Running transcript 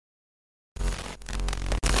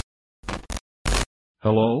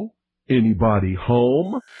Hello? Anybody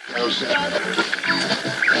home?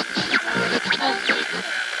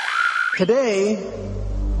 Today,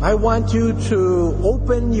 I want you to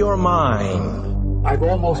open your mind. I've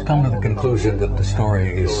almost come to the conclusion that the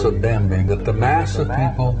story is so damning that the mass of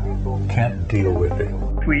people can't deal with it.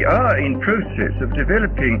 We are in process of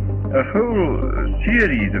developing a whole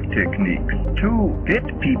series of techniques to get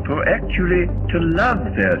people actually to love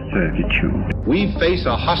their servitude. We face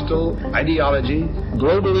a hostile ideology,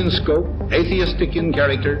 global in scope, atheistic in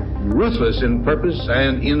character, ruthless in purpose,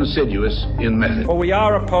 and insidious in method. For we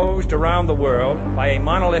are opposed around the world by a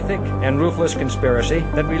monolithic and ruthless conspiracy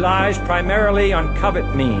that relies primarily on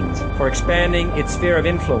covert means for expanding its sphere of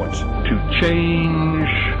influence. To change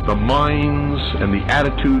the minds and the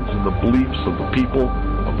attitudes and the beliefs of the people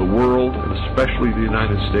of the world, and especially the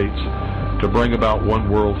United States, to bring about one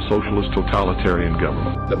world socialist totalitarian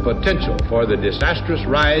government. The potential for the disastrous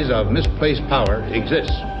rise of misplaced power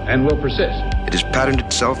exists and will persist. It has patterned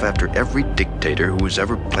itself after every dictator who has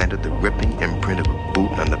ever planted the ripping imprint of a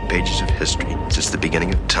boot on the pages of history since the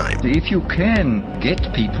beginning of time. If you can get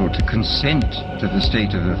people to consent to the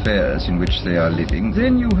state of affairs in which they are living,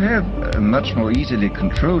 then you have a much more easily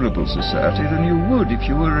controllable society than you would if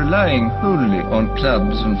you were relying wholly on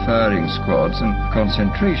clubs and firing squads and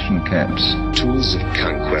concentration camps. Tools of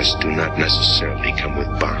conquest do not necessarily come with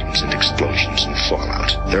bombs and explosions and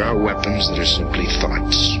fallout. There are weapons that are simply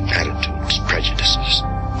thoughts, attitudes, prejudices,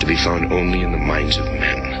 to be found only in the minds of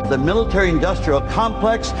men. The military-industrial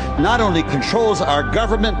complex not only controls our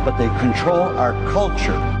government, but they control our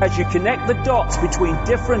culture. As you connect the dots between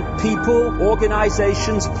different people,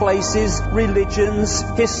 organizations, places, religions,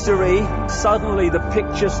 history, suddenly the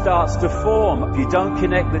picture starts to form. If you don't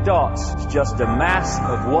connect the dots, it's just a mass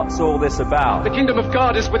of what's all this about. The kingdom of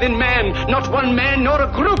God is within man, not one man nor a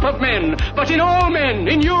group of men, but in all men,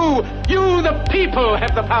 in you. You, the people,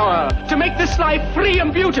 have the power to make this life free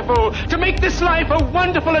and beautiful, to make this life a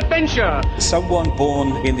wonderful adventure. Someone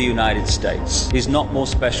born in the United States is not more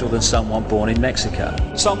special than someone born in Mexico.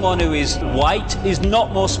 Someone who is white is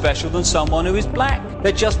not more special than someone who is black.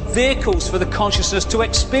 They're just vehicles for the consciousness to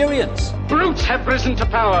experience. Brutes have risen to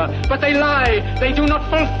power, but they lie. They do not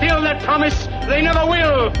fulfill that promise. They never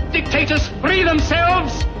will. Dictators free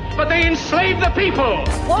themselves, but they enslave the people.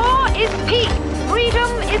 War is peace. Freedom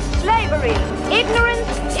is slavery.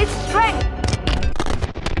 Ignorance is strength.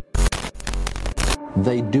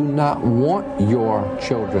 They do not want your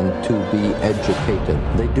children to be educated.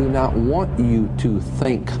 They do not want you to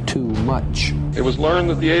think too much. It was learned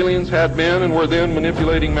that the aliens had been and were then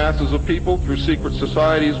manipulating masses of people through secret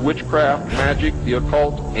societies, witchcraft, magic, the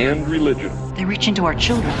occult, and religion. They reach into our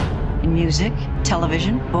children in music,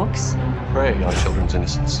 television, books. Prey on children's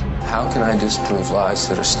innocence. How can I disprove lies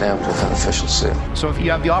that are stamped with an official seal? So if you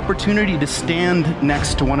have the opportunity to stand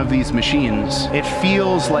next to one of these machines, it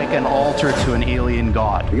feels like an altar to an alien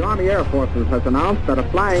god. The Army Air Forces has announced that a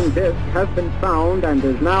flying disc has been found and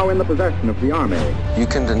is now in the possession of the Army. You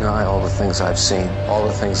can deny all the things I've seen, all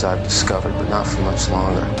the things I've discovered, but not for much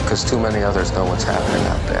longer, because too many others know what's happening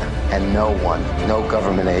out there. And no one, no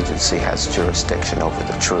government agency has jurisdiction over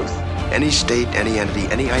the truth. Any state, any entity,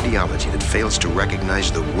 any ideology that fails to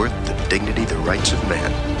recognize the worth, the dignity, the rights of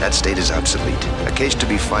man, that state is obsolete. A case to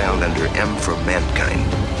be filed under M for Mankind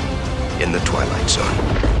in the Twilight Zone.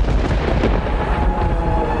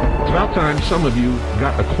 It's about time some of you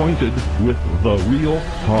got acquainted with the real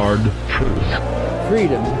hard truth.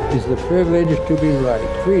 Freedom is the privilege to be right.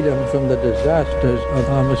 Freedom from the disasters of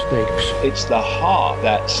our mistakes. It's the heart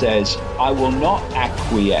that says, I will not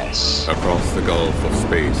acquiesce. Across the gulf of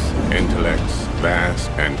space, intellects, vast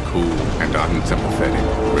and cool and unsympathetic,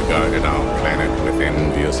 regarded our planet with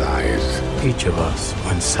envious eyes. Each of us,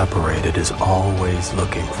 when separated, is always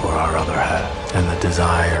looking for our other half. And the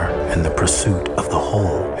desire and the pursuit of the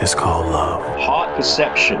whole is called love. Heart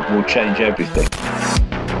perception will change everything.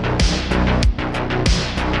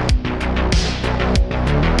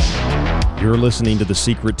 You're listening to The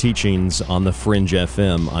Secret Teachings on The Fringe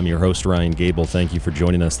FM. I'm your host, Ryan Gable. Thank you for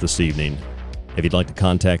joining us this evening. If you'd like to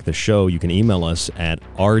contact the show, you can email us at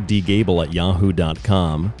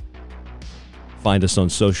rdgable@yahoo.com. Find us on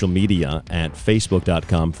social media at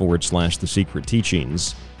facebook.com/The Secret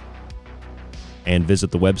Teachings. And visit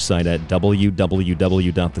the website at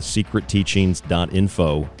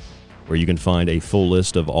www.thesecretteachings.info, where you can find a full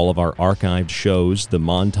list of all of our archived shows, the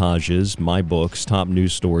montages, my books, top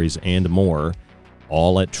news stories, and more,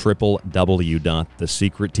 all at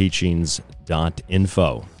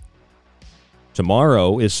www.thesecretteachings.info.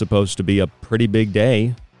 Tomorrow is supposed to be a pretty big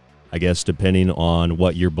day, I guess, depending on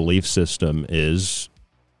what your belief system is.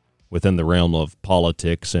 within the realm of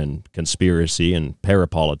politics and conspiracy and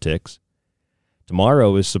parapolitics.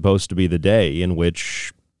 Tomorrow is supposed to be the day in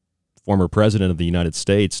which former President of the United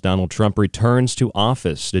States, Donald Trump, returns to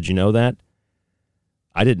office. Did you know that?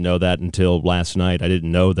 I didn't know that until last night. I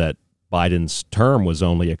didn't know that Biden's term was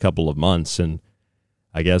only a couple of months, and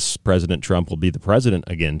I guess President Trump will be the president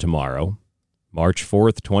again tomorrow, March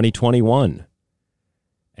 4th, 2021.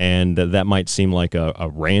 And that might seem like a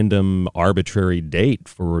random, arbitrary date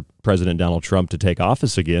for President Donald Trump to take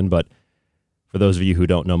office again, but for those of you who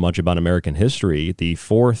don't know much about American history, the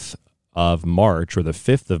 4th of March or the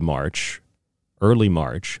 5th of March, early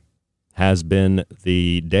March, has been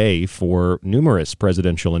the day for numerous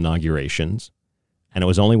presidential inaugurations. And it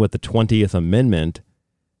was only with the 20th Amendment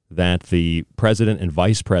that the president and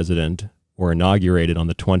vice president were inaugurated on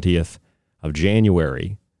the 20th of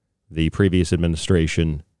January, the previous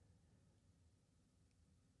administration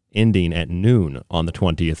ending at noon on the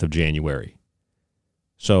 20th of January.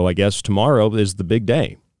 So I guess tomorrow is the big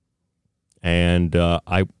day. And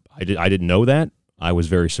I didn't know that. I was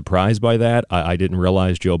very surprised by that. I didn't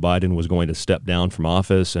realize Joe Biden was going to step down from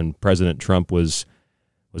office and President Trump was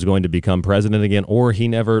going to become president again, or he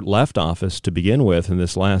never left office to begin with. And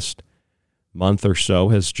this last month or so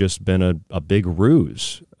has just been a big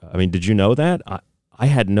ruse. I mean, did you know that? I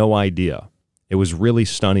had no idea. It was really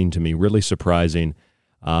stunning to me, really surprising.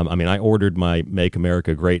 I ordered my Make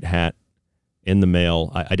America Great hat in the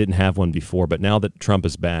mail. I didn't have one before, but now that Trump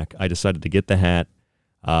is back, I decided to get the hat.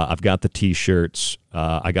 I've got the T-shirts.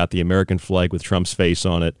 I got the American flag with Trump's face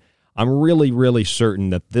on it. I'm really, really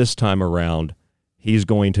certain that this time around, he's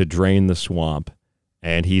going to drain the swamp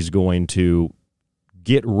and he's going to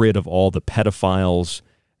get rid of all the pedophiles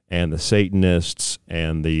and the Satanists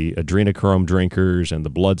and the adrenochrome drinkers and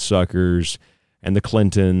the bloodsuckers and the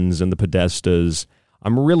Clintons and the Podestas.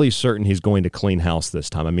 I'm really certain he's going to clean house this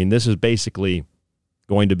time. I mean, this is basically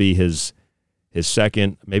going to be his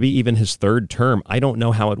second, maybe even his third term. I don't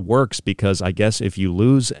know how it works because I guess if you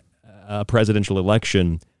lose a presidential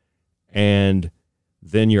election and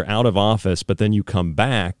then you're out of office, but then you come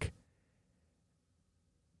back,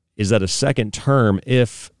 is that a second term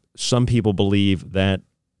if some people believe that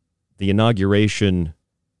the inauguration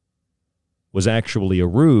was actually a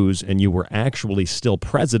ruse and you were actually still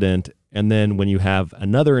president, and then when you have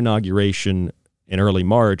another inauguration in early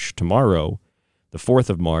March, tomorrow, the 4th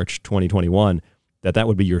of March, 2021, that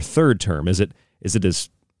would be your third term. Is it his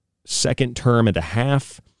second term and a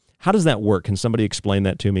half? How does that work? Can somebody explain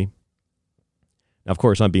that to me? Now, of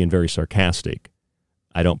course, I'm being very sarcastic.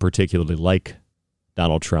 I don't particularly like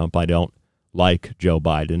Donald Trump. I don't like Joe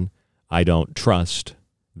Biden. I don't trust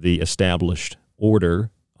the established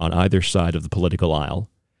order on either side of the political aisle.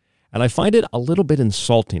 And I find it a little bit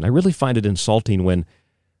insulting. I really find it insulting when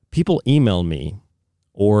people email me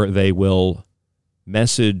or they will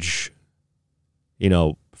message,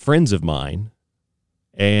 friends of mine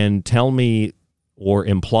and tell me or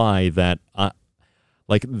imply that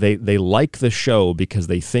they like the show because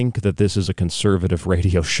they think that this is a conservative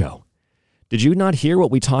radio show. Did you not hear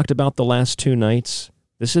what we talked about the last two nights?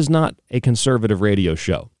 This is not a conservative radio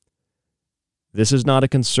show. This is not a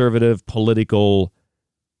conservative political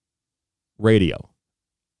radio.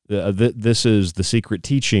 This is The Secret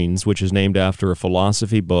Teachings, which is named after a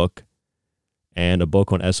philosophy book and a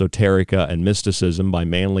book on esoterica and mysticism by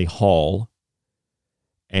Manly Hall.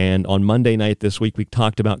 And on Monday night this week, we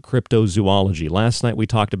talked about cryptozoology. Last night, we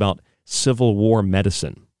talked about Civil War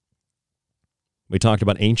medicine. We talked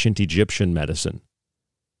about ancient Egyptian medicine.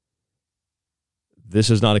 This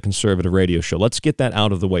is not a conservative radio show. Let's get that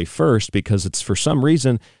out of the way first because it's, for some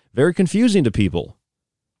reason, very confusing to people.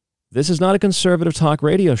 This is not a conservative talk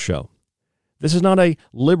radio show. This is not a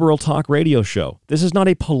liberal talk radio show. This is not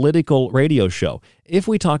a political radio show. If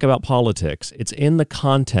we talk about politics, it's in the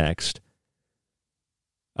context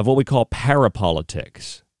of what we call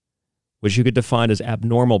parapolitics, which you could define as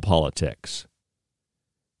abnormal politics.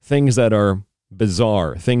 Things that are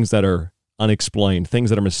bizarre, things that are unexplained, things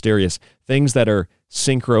that are mysterious, things that are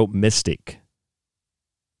synchromystic.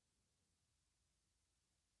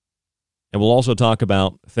 And we'll also talk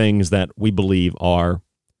about things that we believe are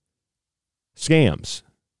scams,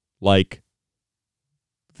 like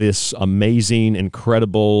this amazing,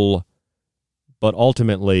 incredible, but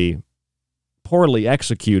ultimately poorly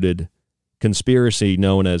executed conspiracy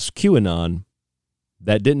known as QAnon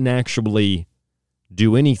that didn't actually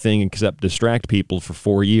do anything except distract people for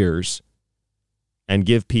 4 years and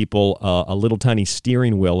give people a little tiny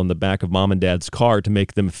steering wheel in the back of mom and dad's car to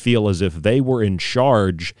make them feel as if they were in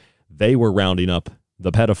charge. They were rounding up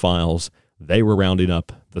the pedophiles. They were rounding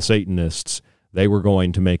up the Satanists. They were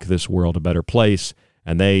going to make this world a better place,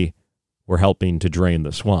 and they were helping to drain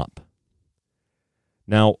the swamp.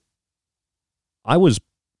 Now, I was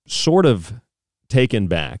sort of taken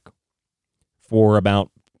back for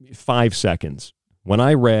about 5 seconds when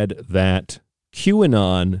I read that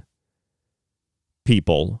QAnon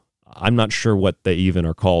people, I'm not sure what they even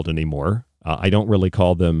are called anymore. I don't really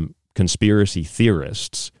call them conspiracy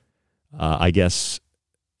theorists. I guess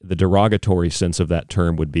the derogatory sense of that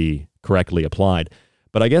term would be correctly applied.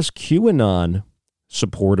 But I guess QAnon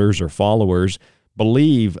supporters or followers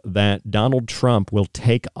believe that Donald Trump will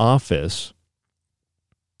take office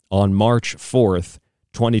on March 4th,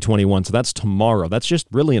 2021. So that's tomorrow. That's just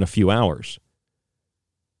really in a few hours.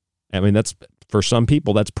 I mean, that's, for some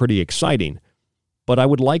people, that's pretty exciting. But I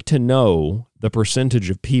would like to know the percentage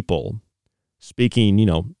of people,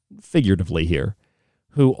 speaking, figuratively here,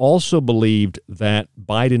 who also believed that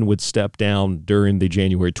Biden would step down during the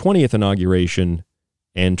January 20th inauguration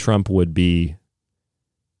and Trump would be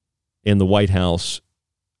in the White House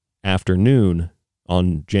after noon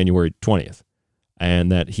on January 20th,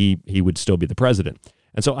 and that he would still be the president.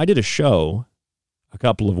 And so I did a show a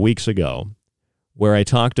couple of weeks ago where I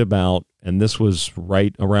talked about, and this was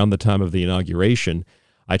right around the time of the inauguration,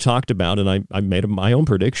 I talked about, and I made my own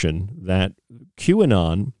prediction, that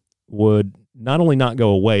QAnon would not only not go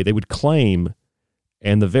away, they would claim,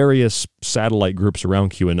 and the various satellite groups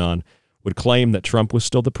around QAnon would claim that Trump was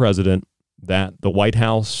still the president, that the White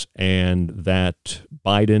House and that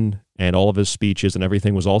Biden and all of his speeches and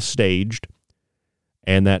everything was all staged,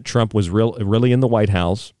 and that Trump was really in the White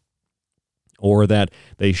House, or that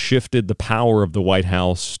they shifted the power of the White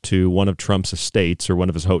House to one of Trump's estates or one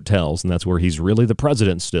of his hotels, and that's where he's really the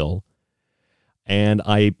president still. And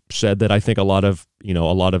I said that I think a lot of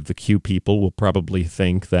the Q people will probably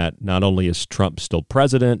think that not only is Trump still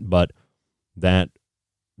president, but that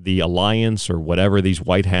the alliance or whatever these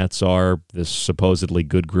white hats are, this supposedly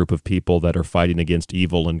good group of people that are fighting against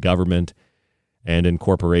evil in government and in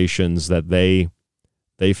corporations, that they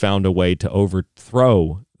found a way to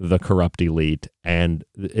overthrow the corrupt elite. And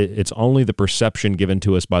it's only the perception given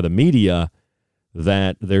to us by the media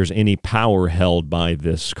that there's any power held by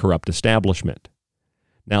this corrupt establishment.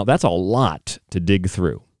 Now, that's a lot to dig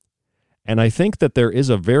through. And I think that there is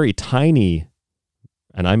a very tiny,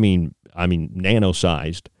 and I mean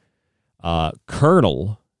nano-sized,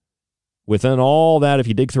 kernel within all that. If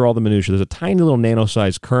you dig through all the minutiae, there's a tiny little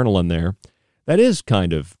nano-sized kernel in there that is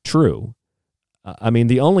kind of true.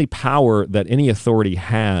 The only power that any authority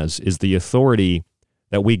has is the authority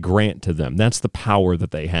that we grant to them. That's the power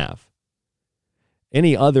that they have.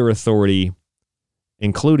 Any other authority,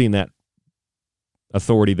 including that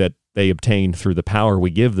authority that they obtain through the power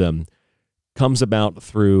we give them, comes about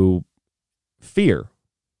through fear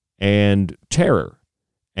and terror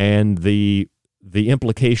and the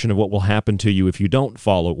implication of what will happen to you if you don't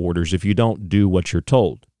follow orders, if you don't do what you're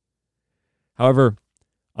told. However,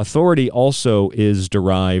 authority also is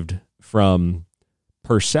derived from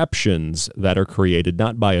perceptions that are created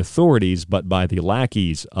not by authorities, but by the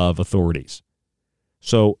lackeys of authorities.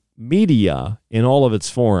 So media, in all of its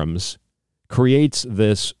forms, creates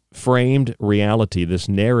this framed reality, this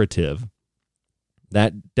narrative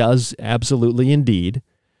that does absolutely indeed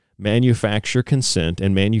manufacture consent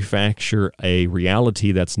and manufacture a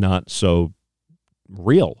reality that's not so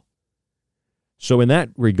real. So in that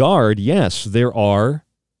regard, yes, there are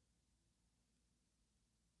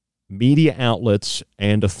media outlets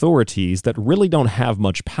and authorities that really don't have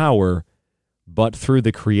much power, but through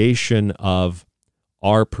the creation of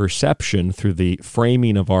our perception, through the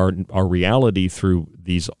framing of our reality through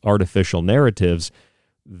these artificial narratives,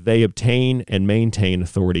 they obtain and maintain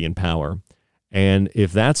authority and power. And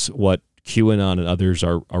if that's what QAnon and others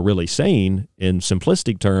are really saying in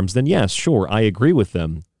simplistic terms, then yes, sure, I agree with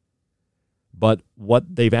them. But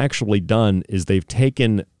what they've actually done is they've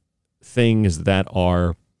taken things that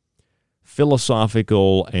are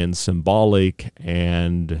philosophical and symbolic,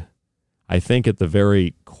 and I think at the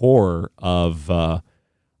very core of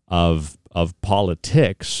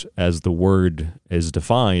politics, as the word is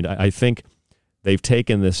defined, I think they've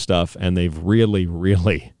taken this stuff and they've really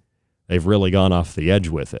gone off the edge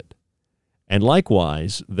with it. And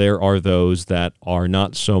likewise, there are those that are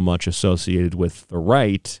not so much associated with the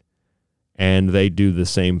right, and they do the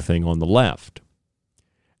same thing on the left.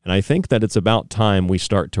 And I think that it's about time we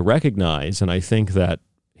start to recognize, and I think that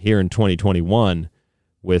here in 2021,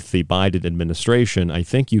 with the Biden administration, I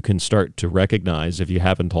think you can start to recognize, if you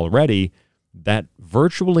haven't already, that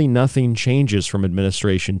virtually nothing changes from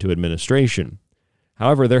administration to administration.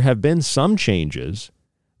 However, there have been some changes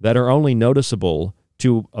that are only noticeable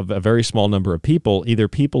to a very small number of people, either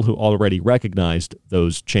people who already recognized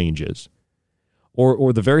those changes,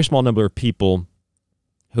 or the very small number of people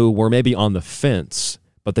who were maybe on the fence,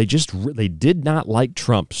 but they did not like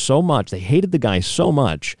Trump so much, they hated the guy so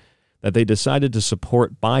much that they decided to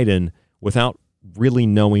support Biden without really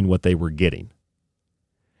knowing what they were getting.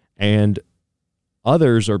 And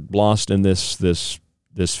others are lost in this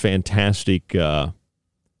fantastic world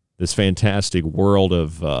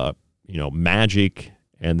of magic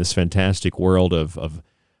and this fantastic world of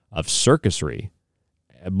circusry,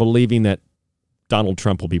 believing that Donald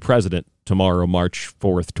Trump will be president tomorrow, March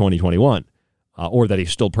 4th, 2021, or that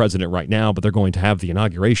he's still president right now, but they're going to have the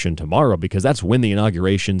inauguration tomorrow because that's when the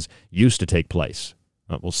inaugurations used to take place.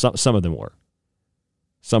 Well, some of them were.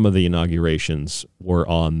 Some of the inaugurations were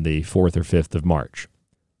on the 4th or 5th of March.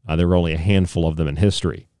 There were only a handful of them in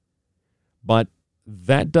history. But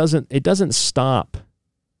it doesn't stop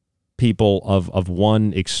people of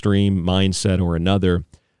one extreme mindset or another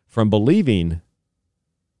from believing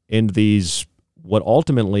in these, what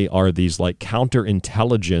ultimately are these like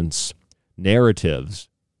counterintelligence narratives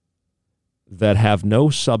that have no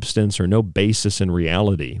substance or no basis in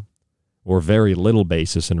reality, or very little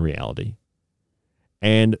basis in reality.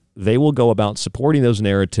 And they will go about supporting those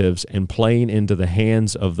narratives and playing into the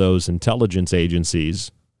hands of those intelligence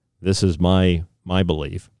agencies. This is my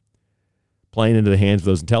belief. Playing into the hands of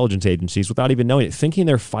those intelligence agencies without even knowing it, thinking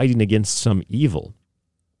they're fighting against some evil.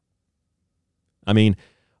 I mean,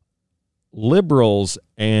 liberals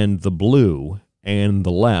and the blue and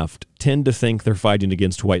the left tend to think they're fighting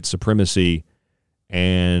against white supremacy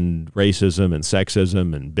and racism and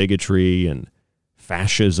sexism and bigotry and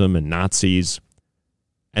fascism and Nazis.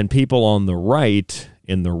 And people on the right,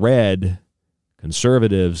 in the red,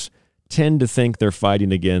 conservatives, tend to think they're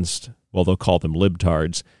fighting against, well, they'll call them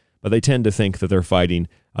libtards, but they tend to think that they're fighting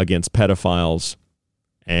against pedophiles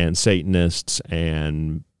and Satanists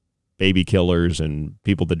and baby killers and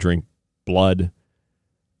people that drink blood.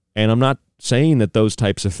 And I'm not saying that those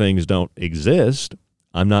types of things don't exist.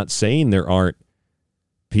 I'm not saying there aren't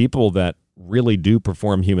people that really do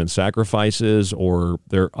perform human sacrifices, or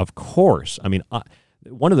there, of course. I mean,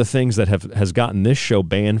 one of the things that has gotten this show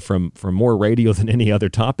banned from more radio than any other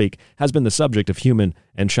topic has been the subject of human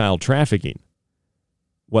and child trafficking.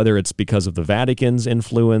 Whether it's because of the Vatican's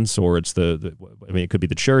influence, or it's it could be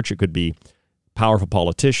the church, it could be powerful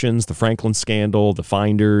politicians, the Franklin scandal, the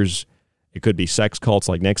Finders, it could be sex cults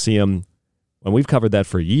like NXIVM. And we've covered that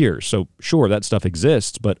for years. So sure, that stuff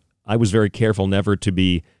exists, but I was very careful never to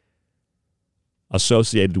be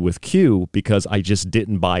associated with Q because I just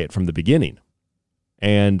didn't buy it from the beginning.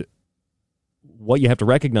 And what you have to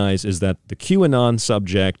recognize is that the QAnon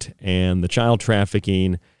subject and the child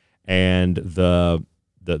trafficking and the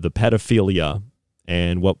pedophilia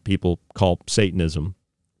and what people call Satanism,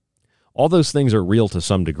 all those things are real to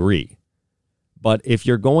some degree. But if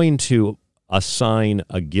you're going to assign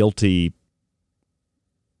a guilty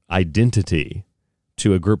identity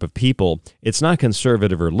to a group of people, it's not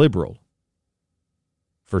conservative or liberal.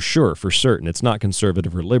 For sure, for certain, it's not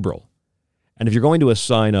conservative or liberal. And if you're going to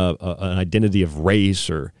assign an identity of race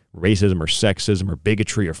or racism or sexism or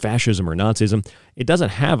bigotry or fascism or Nazism, it doesn't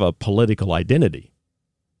have a political identity.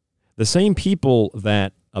 The same people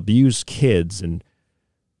that abuse kids and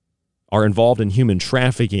are involved in human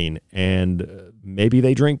trafficking, and maybe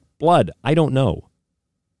they drink blood, I don't know.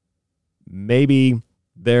 Maybe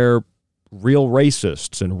they're real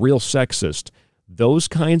racists and real sexists. Those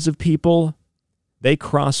kinds of people, they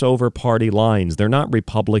cross over party lines. They're not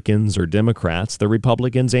Republicans or Democrats. They're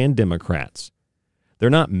Republicans and Democrats. They're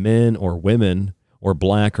not men or women or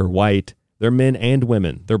black or white. They're men and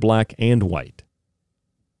women. They're black and white.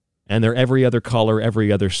 And they're every other color,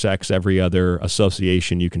 every other sex, every other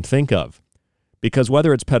association you can think of. Because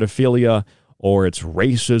whether it's pedophilia or it's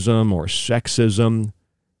racism or sexism,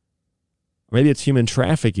 or maybe it's human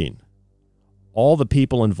trafficking, all the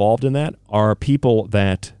people involved in that are people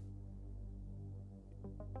that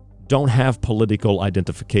don't have political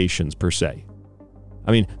identifications per se.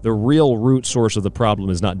 I mean, the real root source of the problem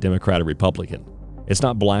is not Democrat or Republican. It's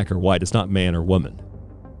not black or white. It's not man or woman.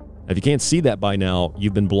 If you can't see that by now,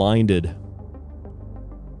 you've been blinded.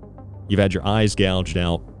 You've had your eyes gouged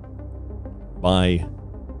out by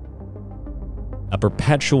a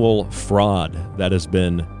perpetual fraud that has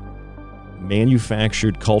been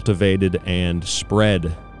manufactured, cultivated, and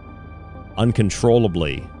spread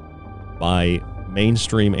uncontrollably by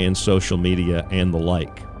mainstream and social media and the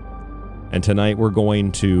like. And tonight we're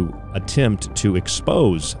going to attempt to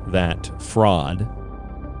expose that fraud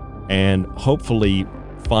and hopefully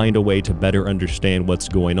find a way to better understand what's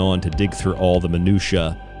going on, to dig through all the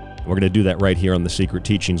minutia. We're going to do that right here on The Secret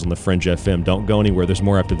Teachings on The Fringe FM. Don't go anywhere. There's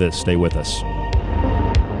more after this. Stay with us.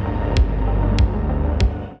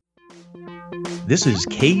 This is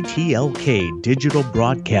KTLK Digital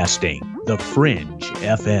Broadcasting, The Fringe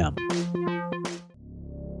FM.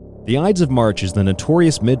 The Ides of March is the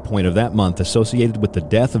notorious midpoint of that month associated with the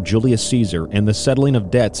death of Julius Caesar and the settling of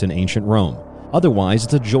debts in ancient Rome. Otherwise,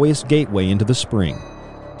 it's a joyous gateway into the spring.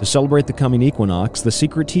 To celebrate the coming equinox, The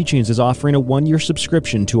Secret Teachings is offering a one-year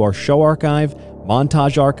subscription to our show archive,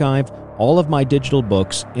 montage archive, all of my digital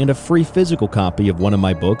books, and a free physical copy of one of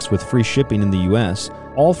my books with free shipping in the U.S.,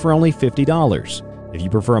 all for only $50. If you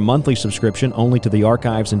prefer a monthly subscription only to the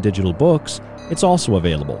archives and digital books, it's also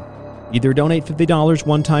available. Either donate $50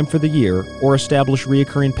 one time for the year or establish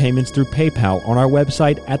recurring payments through PayPal on our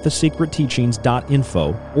website at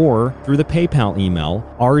thesecretteachings.info or through the PayPal email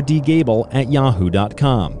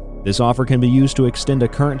rdgable@yahoo.com. This offer can be used to extend a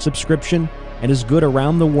current subscription and is good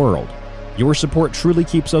around the world. Your support truly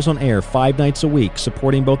keeps us on air 5 nights a week,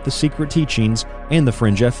 supporting both The Secret Teachings and The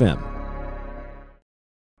Fringe FM.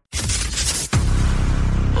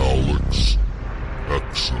 Alex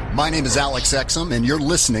Exum. My name is Alex Exum, and you're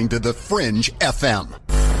listening to The Fringe FM.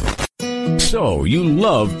 So, you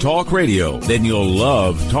love talk radio? Then you'll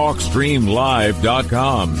love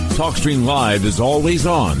TalkStreamLive.com. TalkStream Live is always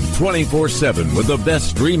on, 24/7 with the best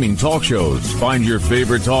streaming talk shows. Find your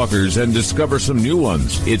favorite talkers and discover some new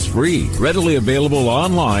ones. It's free, readily available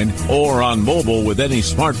online or on mobile with any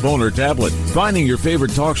smartphone or tablet. Finding your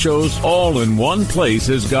favorite talk shows all in one place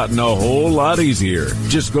has gotten a whole lot easier.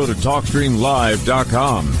 Just go to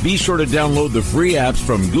TalkStreamLive.com. Be sure to download the free apps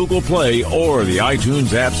from Google Play or the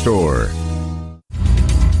iTunes App Store.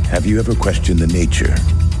 Have you ever questioned the nature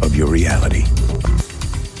of your reality?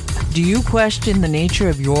 Do you question the nature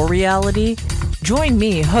of your reality? Join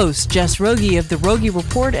me, host Jess Rogie of The Rogie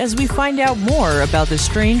Report, as we find out more about the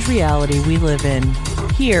strange reality we live in.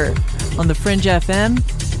 Here on The Fringe FM,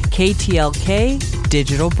 KTLK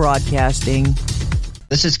Digital Broadcasting.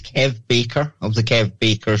 This is Kev Baker of The Kev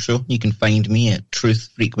Baker Show. You can find me at Truth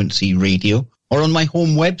Frequency Radio or on my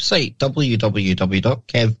home website,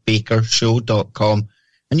 www.kevbakershow.com.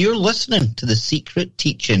 And you're listening to The Secret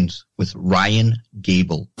Teachings with Ryan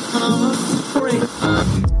Gable. The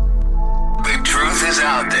truth is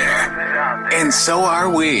out there, and so are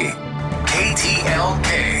we.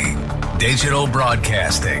 KTLK Digital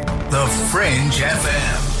Broadcasting, The Fringe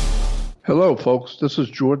FM. Hello, folks. This is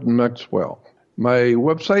Jordan Maxwell. My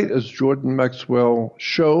website is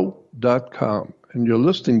jordanmaxwellshow.com, and you're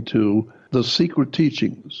listening to The Secret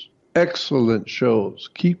Teachings. Excellent shows.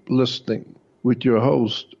 Keep listening. With your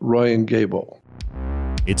host, Ryan Gable.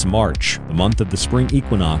 It's March, the month of the spring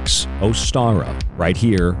equinox, Ostara, right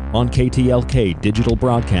here on KTLK Digital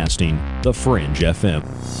Broadcasting, The Fringe FM.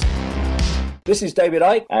 This is David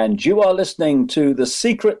Icke, and you are listening to The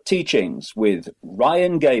Secret Teachings with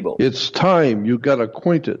Ryan Gable. It's time you got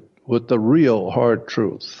acquainted with the real hard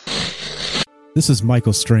truth. This is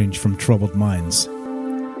Michael Strange from Troubled Minds.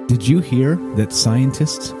 Did you hear that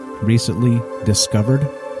scientists recently discovered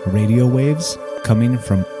radio waves coming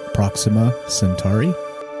from Proxima Centauri?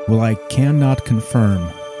 Well, I cannot confirm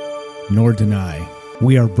nor deny.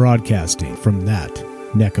 We are broadcasting from that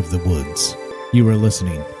neck of the woods. You are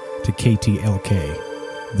listening to KTLK,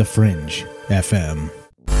 The Fringe FM.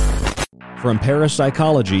 From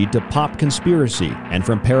parapsychology to pop conspiracy, and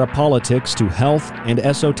from parapolitics to health and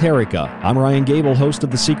esoterica, I'm Ryan Gable, host of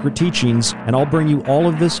The Secret Teachings, and I'll bring you all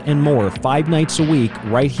of this and more 5 nights a week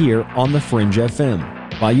right here on The Fringe FM.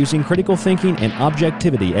 By using critical thinking and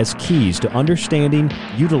objectivity as keys to understanding,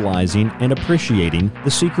 utilizing, and appreciating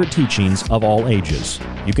the secret teachings of all ages.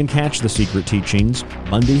 You can catch The Secret Teachings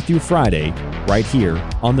Monday through Friday right here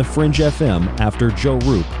on The Fringe FM after Joe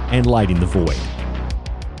Roop and Lighting the Void.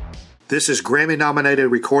 This is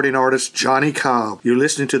Grammy-nominated recording artist Johnny Cobb. You're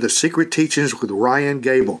listening to The Secret Teachings with Ryan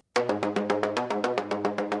Gable.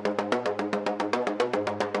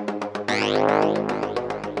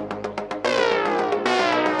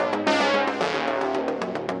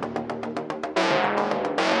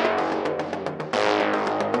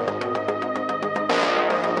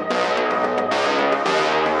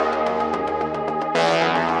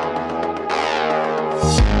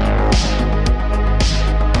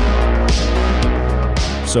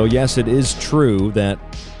 So yes, it is true that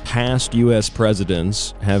past U.S.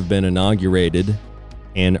 presidents have been inaugurated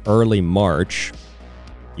in early March.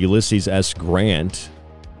 Ulysses S. Grant,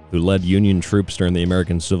 who led Union troops during the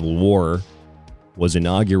American Civil War, was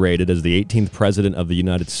inaugurated as the 18th president of the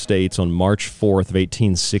United States on March 4th of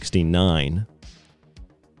 1869.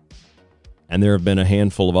 And there have been a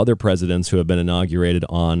handful of other presidents who have been inaugurated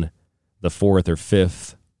on the 4th or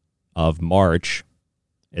 5th of March.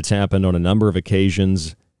 It's happened on a number of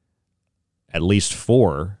occasions, at least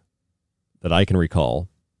 4 that I can recall.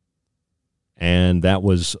 And that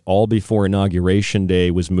was all before Inauguration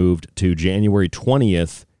Day was moved to January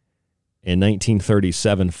 20th in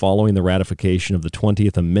 1937, following the ratification of the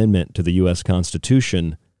 20th Amendment to the U.S.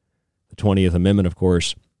 Constitution. The 20th Amendment, of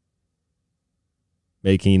course,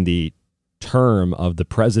 making the term of the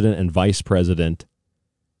president and vice president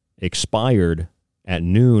expired at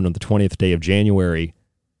noon on the 20th day of January,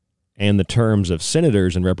 and the terms of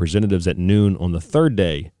senators and representatives at noon on the 3rd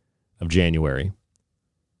day of January.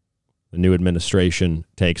 The new administration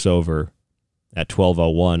takes over at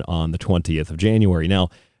 12:01 on the 20th of January. Now,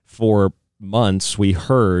 for months, we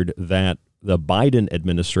heard that the Biden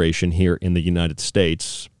administration here in the United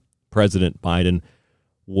States, President Biden,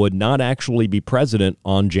 would not actually be president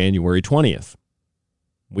on January 20th.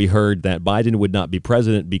 We heard that Biden would not be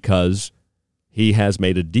president because he has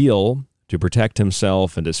made a deal to protect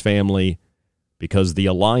himself and his family, because the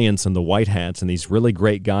alliance and the white hats and these really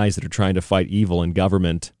great guys that are trying to fight evil in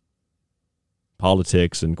government,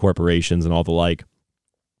 politics and corporations and all the like,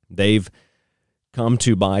 they've come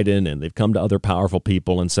to Biden and they've come to other powerful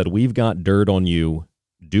people and said, we've got dirt on you.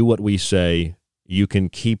 Do what we say. You can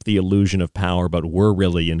keep the illusion of power, but we're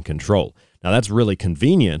really in control. Now, that's really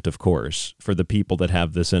convenient, of course, for the people that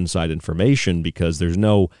have this inside information, because there's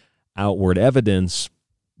no outward evidence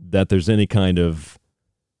that there's any kind of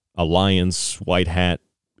alliance, white hat,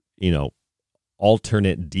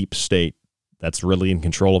 alternate deep state that's really in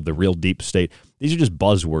control of the real deep state. These are just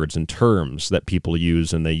buzzwords and terms that people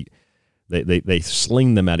use, and they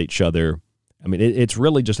sling them at each other. I mean, it's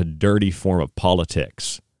really just a dirty form of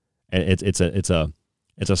politics, and it's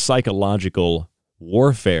a psychological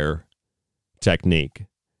warfare technique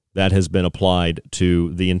that has been applied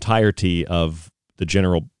to the entirety of the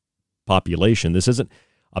general population. This isn't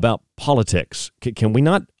about politics. Can we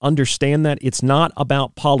not understand that? It's not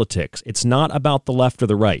about politics. It's not about the left or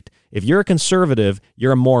the right. If you're a conservative,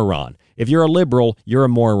 you're a moron. If you're a liberal, you're a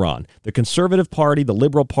moron. The Conservative Party, the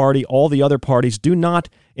Liberal Party, all the other parties do not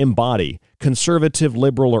embody conservative,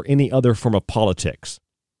 liberal, or any other form of politics.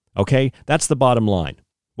 Okay? That's the bottom line.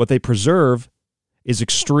 What they preserve is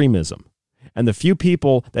extremism. And the few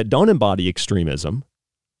people that don't embody extremism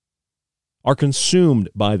are consumed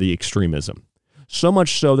by the extremism. So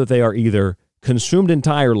much so that they are either consumed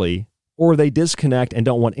entirely or they disconnect and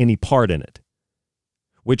don't want any part in it,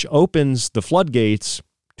 which opens the floodgates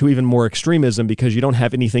to even more extremism, because you don't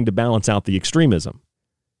have anything to balance out the extremism.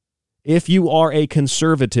 If you are a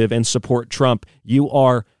conservative and support Trump, you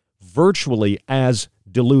are virtually as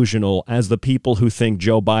delusional as the people who think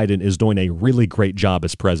Joe Biden is doing a really great job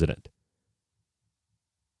as president.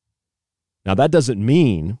 Now, that doesn't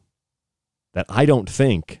mean that I don't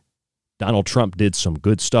think Donald Trump did some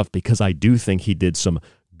good stuff, because I do think he did some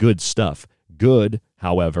good stuff. Good,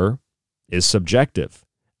 however, is subjective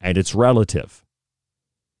and it's relative.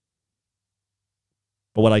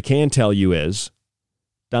 But what I can tell you is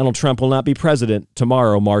Donald Trump will not be president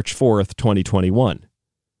tomorrow, March 4th, 2021.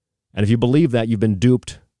 And if you believe that, you've been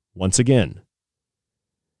duped once again.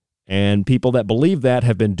 And people that believe that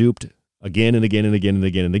have been duped again and again and again and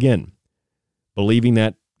again and again, believing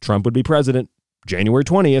that Trump would be president January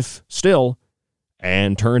 20th still,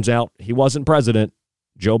 and turns out he wasn't president.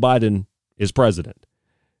 Joe Biden is president.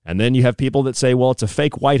 And then you have people that say, well, it's a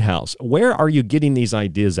fake White House. Where are you getting these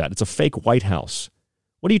ideas at? It's a fake White House.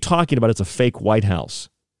 What are you talking about? It's a fake White House.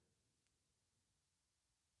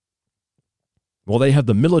 Well, they have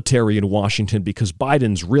the military in Washington because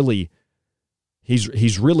Biden's really,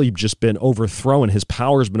 he's really just been overthrown. His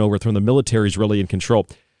power's been overthrown. The military's really in control.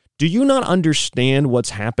 Do you not understand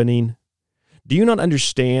what's happening? Do you not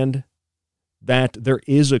understand that there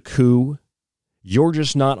is a coup? You're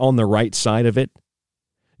just not on the right side of it.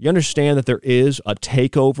 You understand that there is a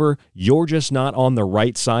takeover. You're just not on the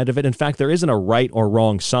right side of it. In fact, there isn't a right or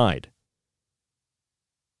wrong side.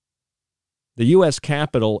 The U.S.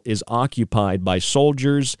 Capitol is occupied by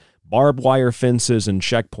soldiers, barbed wire fences, and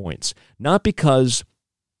checkpoints, not because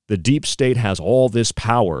the deep state has all this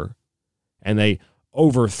power and they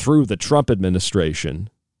overthrew the Trump administration,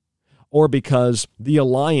 or because the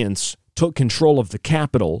alliance took control of the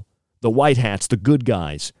Capitol, the white hats, the good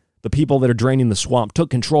guys, the people that are draining the swamp took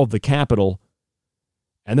control of the Capitol,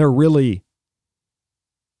 and they're really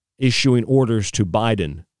issuing orders to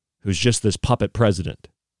Biden, who's just this puppet president.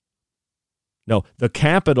 No, the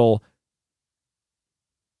Capitol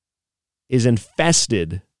is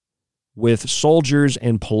infested with soldiers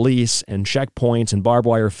and police and checkpoints and barbed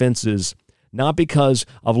wire fences, not because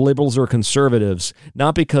of liberals or conservatives,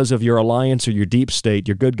 not because of your alliance or your deep state,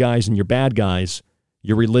 your good guys and your bad guys,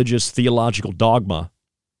 your religious theological dogma.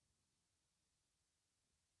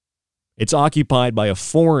 It's occupied by a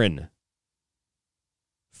foreign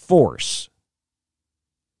force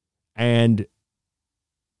And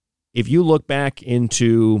if you look back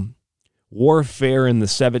into warfare in the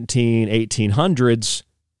 1800s,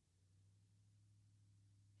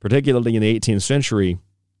 particularly in the 18th century,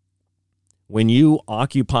 when you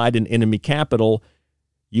occupied an enemy capital,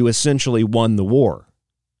 you essentially won the war.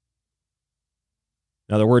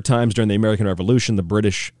 Now, there were times during the American Revolution the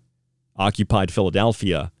British occupied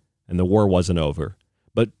Philadelphia and the war wasn't over.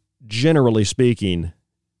 But generally speaking,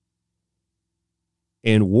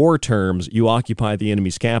 in war terms, you occupy the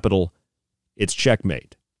enemy's capital, it's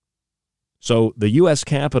checkmate. So the U.S.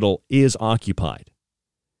 Capitol is occupied.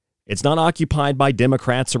 It's not occupied by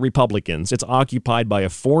Democrats or Republicans. It's occupied by a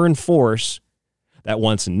foreign force that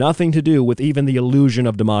wants nothing to do with even the illusion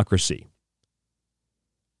of democracy.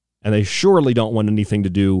 And they surely don't want anything to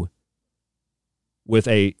do with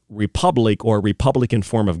a republic or Republican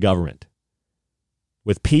form of government,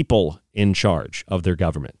 with people in charge of their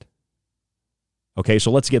government. Okay,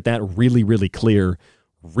 so let's get that really, really clear,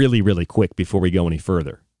 really, really quick before we go any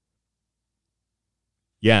further.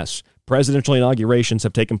 Yes, presidential inaugurations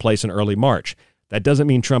have taken place in early March. That doesn't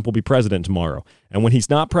mean Trump will be president tomorrow. And when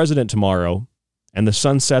he's not president tomorrow, and the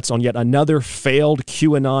sun sets on yet another failed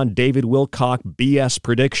QAnon David Wilcock BS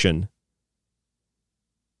prediction,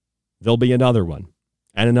 there'll be another one,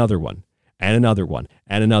 and another one, and another one,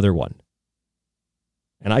 and another one.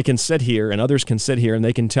 And I can sit here, and others can sit here, and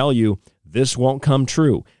they can tell you this won't come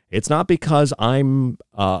true. It's not because I'm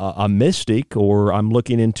a mystic or I'm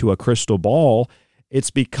looking into a crystal ball.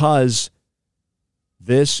 It's because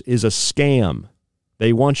this is a scam.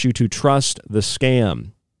 They want you to trust the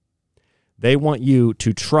scam. They want you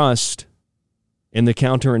to trust in the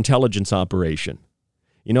counterintelligence operation.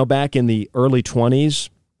 You know, back in the early 1920s,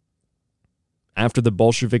 after the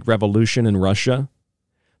Bolshevik Revolution in Russia,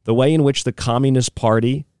 the way in which the Communist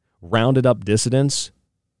Party rounded up dissidents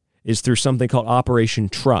is through something called Operation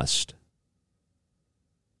Trust.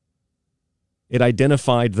 It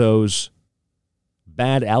identified those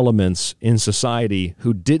bad elements in society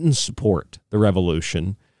who didn't support the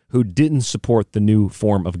revolution, who didn't support the new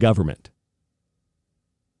form of government.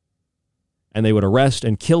 And they would arrest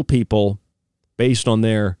and kill people based on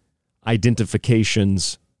their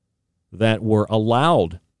identifications that were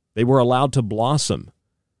allowed. They were allowed to blossom.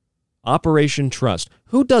 Operation Trust.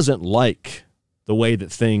 Who doesn't like the way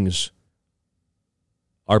that things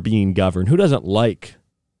are being governed? Who doesn't like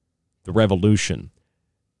the revolution?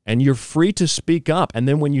 And you're free to speak up. And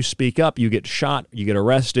then when you speak up, you get shot, you get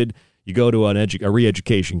arrested, you go to a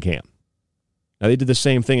re-education camp. Now, they did the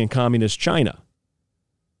same thing in communist China.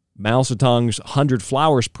 Mao Zedong's 100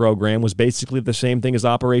 Flowers program was basically the same thing as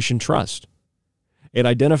Operation Trust. It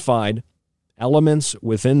identified elements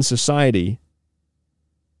within society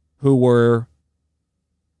who were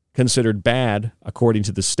considered bad, according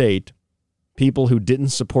to the state, people who didn't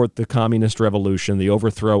support the communist revolution, the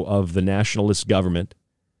overthrow of the nationalist government,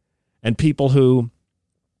 and people who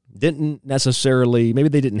didn't necessarily, maybe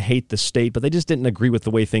they didn't hate the state, but they just didn't agree with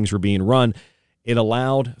the way things were being run. It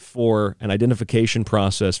allowed for an identification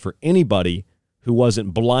process for anybody who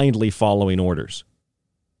wasn't blindly following orders.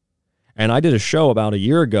 And I did a show about a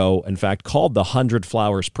year ago, in fact, called The 100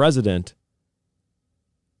 Flowers President,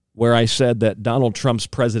 where I said that Donald Trump's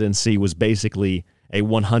presidency was basically a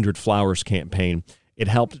 100 Flowers campaign. It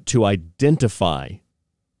helped to identify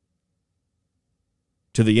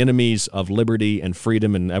to the enemies of liberty and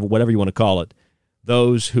freedom and whatever you want to call it,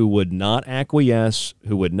 those who would not acquiesce,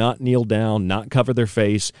 who would not kneel down, not cover their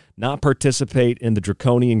face, not participate in the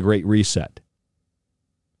draconian Great Reset.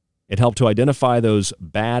 It helped to identify those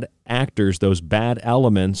bad actors, those bad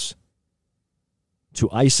elements, to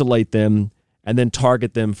isolate them and then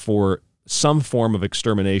target them for some form of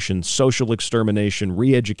extermination, social extermination,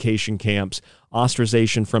 re-education camps,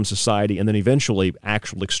 ostracization from society, and then eventually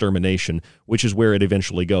actual extermination, which is where it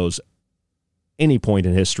eventually goes any point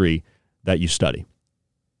in history that you study.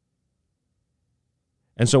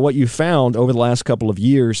 And so what you found over the last couple of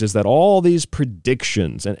years is that all these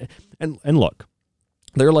predictions, and look,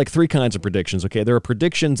 there are like three kinds of predictions, okay? There are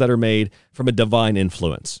predictions that are made from a divine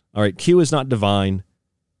influence. All right, Q is not divine.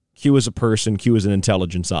 Q is a person. Q is an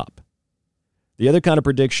intelligence op. The other kind of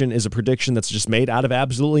prediction is a prediction that's just made out of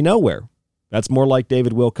absolutely nowhere. That's more like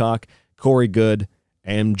David Wilcock, Corey Goode,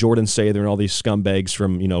 and Jordan Sather and all these scumbags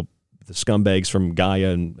from, the scumbags from Gaia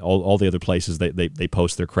and all the other places they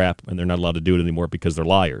post their crap, and they're not allowed to do it anymore because they're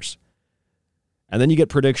liars. And then you get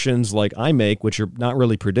predictions like I make, which are not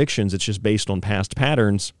really predictions. It's just based on past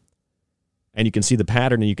patterns. And you can see the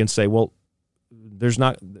pattern and you can say, well,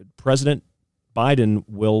 President Biden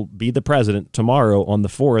will be the president tomorrow on the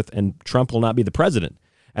 4th, and Trump will not be the president.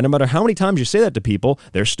 And no matter how many times you say that to people,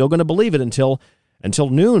 they're still going to believe it until until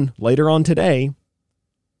noon later on today,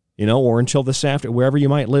 or until this afternoon, wherever you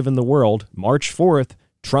might live in the world, March 4th,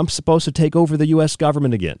 Trump's supposed to take over the U.S.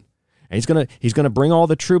 government again. And he's gonna bring all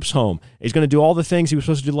the troops home. He's going to do all the things he was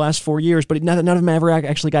supposed to do the last 4 years, but none of them ever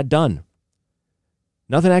actually got done.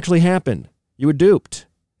 Nothing actually happened. You were duped.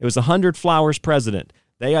 It was the 100 Flowers president.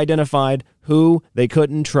 They identified who they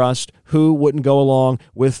couldn't trust, who wouldn't go along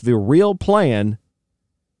with the real plan,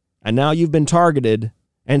 and now you've been targeted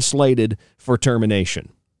and slated for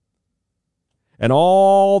termination. And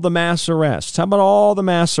all the mass arrests. How about all the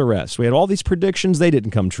mass arrests? We had all these predictions. They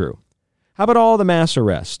didn't come true. How about all the mass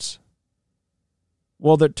arrests?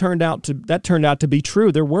 Well, that turned out to be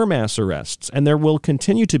true. There were mass arrests, and there will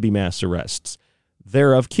continue to be mass arrests.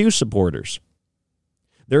 They're of Q supporters.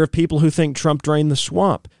 They're of people who think Trump drained the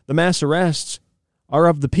swamp. The mass arrests are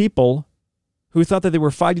of the people who thought that they were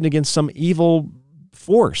fighting against some evil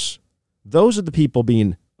force. Those are the people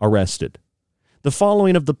being arrested. The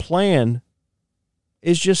following of the plan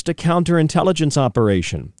is just a counterintelligence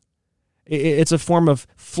operation. It's a form of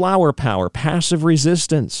flower power, passive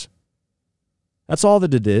resistance. That's all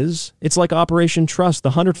that it is. It's like Operation Trust, the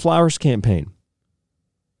 100 Flowers campaign.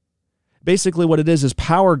 Basically what it is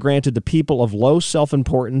power granted to people of low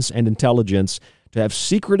self-importance and intelligence to have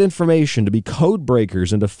secret information, to be code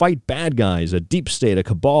breakers, and to fight bad guys, a deep state, a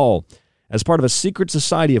cabal, as part of a secret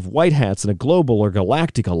society of white hats in a global or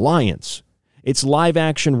galactic alliance. It's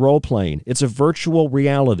live-action role-playing. It's a virtual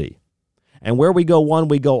reality. And where we go one,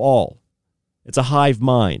 we go all. It's a hive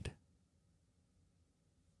mind.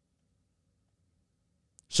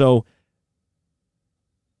 So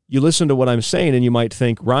you listen to what I'm saying and you might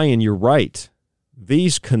think, Ryan, you're right.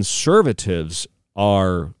 These conservatives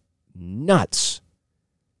are nuts.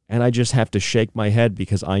 And I just have to shake my head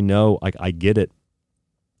because I know, I get it.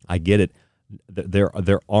 I get it.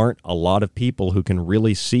 There aren't a lot of people who can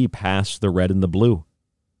really see past the red and the blue.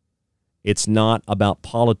 It's not about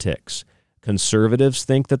politics. Conservatives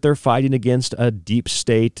think that they're fighting against a deep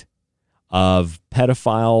state of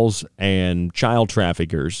pedophiles and child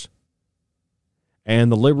traffickers.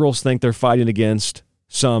 And the liberals think they're fighting against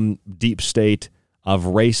some deep state of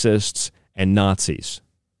racists and Nazis.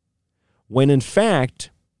 When in fact,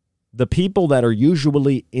 the people that are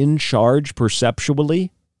usually in charge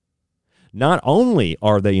perceptually, not only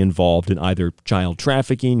are they involved in either child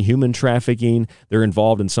trafficking, human trafficking, they're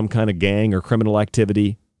involved in some kind of gang or criminal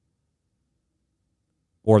activity,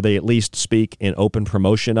 or they at least speak in open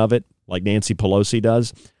promotion of it, like Nancy Pelosi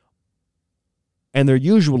does. And they're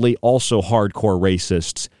usually also hardcore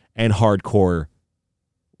racists and hardcore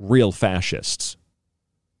real fascists.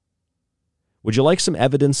 Would you like some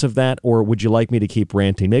evidence of that, or would you like me to keep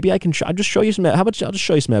ranting? Maybe I can. I'll just show you some. How about I'll just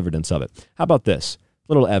show you some evidence of it? How about this?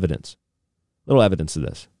 Little evidence of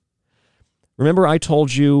this. Remember, I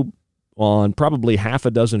told you on probably half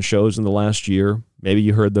a dozen shows in the last year. Maybe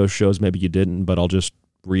you heard those shows, maybe you didn't, but I'll just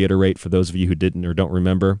reiterate for those of you who didn't or don't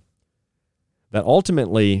remember that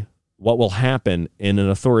ultimately what will happen in an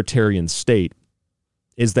authoritarian state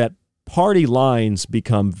is that party lines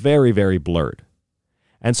become very, very blurred.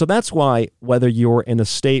 And so that's why whether you're in a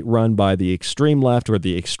state run by the extreme left or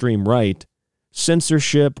the extreme right,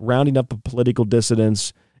 censorship, rounding up of political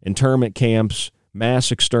dissidents, internment camps,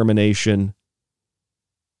 mass extermination,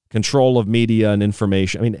 control of media and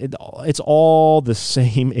information, I mean, it's all the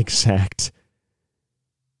same exact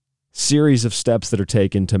series of steps that are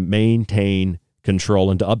taken to maintain control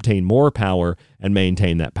and to obtain more power and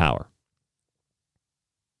maintain that power.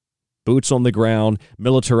 Boots on the ground,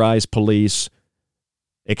 militarized police,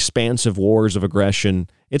 expansive wars of aggression.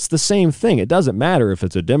 It's the same thing. It doesn't matter if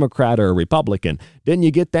it's a Democrat or a Republican. Didn't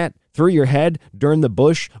you get that through your head during the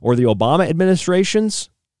Bush or the Obama administrations?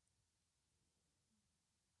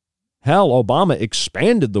 Hell, Obama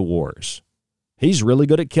expanded the wars. He's really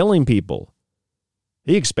good at killing people.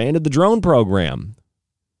 He expanded the drone program.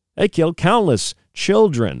 They killed countless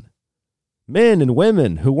children, men and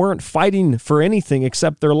women who weren't fighting for anything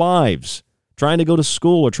except their lives, trying to go to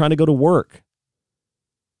school or trying to go to work.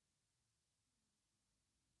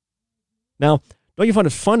 Now, don't you find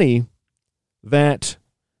it funny that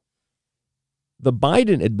the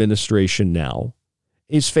Biden administration now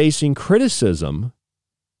is facing criticism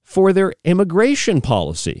for their immigration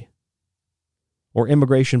policy or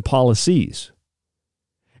immigration policies?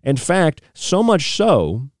 In fact, so much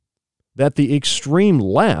so that the extreme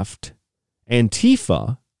left,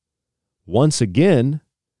 Antifa, once again,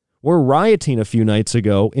 were rioting a few nights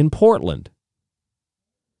ago in Portland.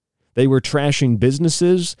 They were trashing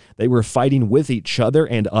businesses. They were fighting with each other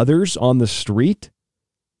and others on the street.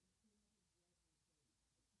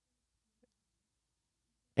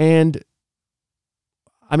 And,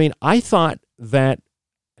 I mean, I thought that,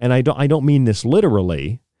 and I don't mean this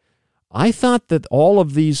literally, I thought that all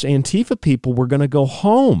of these Antifa people were going to go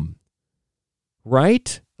home,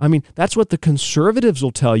 right? I mean, that's what the conservatives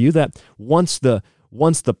will tell you, that once the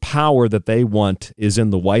power that they want is in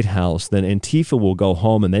the White House, then Antifa will go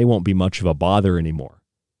home and they won't be much of a bother anymore.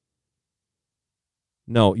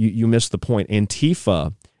 No, you missed the point.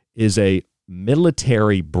 Antifa is a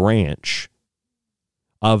military branch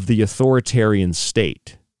of the authoritarian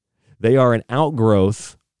state. They are an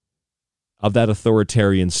outgrowth of that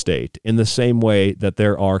authoritarian state, in the same way that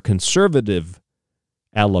there are conservative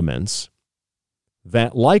elements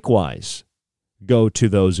that likewise go to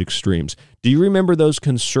those extremes. Do you remember those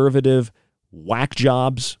conservative whack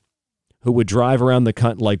jobs who would drive around the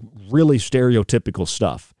country, like really stereotypical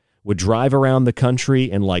stuff, would drive around the country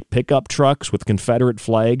in like pickup trucks with Confederate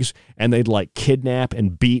flags, and they'd like kidnap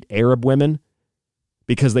and beat Arab women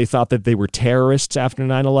because they thought that they were terrorists after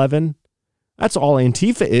 9/11? That's all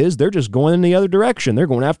Antifa is. They're just going in the other direction. They're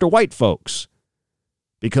going after white folks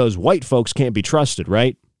because white folks can't be trusted,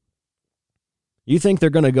 right? You think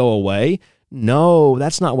they're going to go away? No,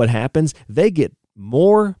 that's not what happens. They get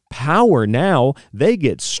more power now. They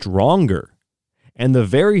get stronger. And the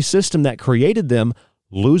very system that created them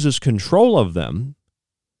loses control of them.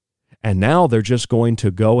 And now they're just going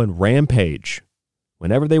to go and rampage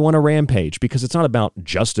whenever they want to rampage, because it's not about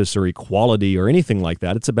justice or equality or anything like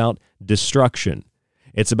that. It's about destruction.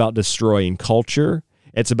 It's about destroying culture.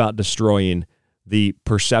 It's about destroying the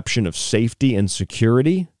perception of safety and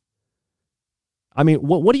security. I mean,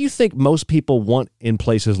 what do you think most people want in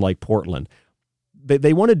places like Portland?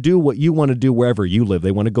 They want to do what you want to do wherever you live.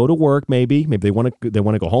 They want to go to work, maybe they want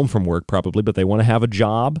to go home from work probably, but they want to have a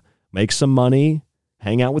job, make some money,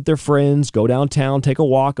 hang out with their friends, go downtown, take a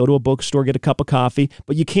walk, go to a bookstore, get a cup of coffee.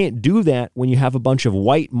 But you can't do that when you have a bunch of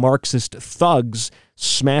white Marxist thugs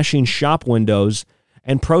smashing shop windows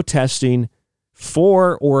and protesting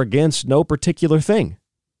for or against no particular thing.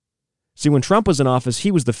 See, when Trump was in office,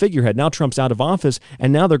 he was the figurehead. Now Trump's out of office,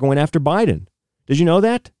 and now they're going after Biden. Did you know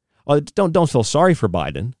that? Oh, don't feel sorry for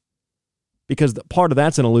Biden, because part of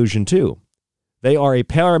that's an illusion too. They are a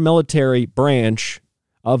paramilitary branch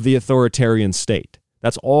of the authoritarian state.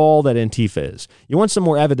 That's all that Antifa is. You want some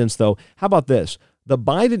more evidence, though? How about this? The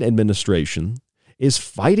Biden administration is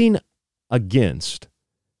fighting against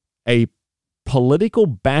a political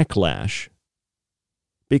backlash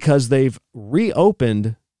because they've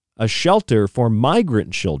reopened a shelter for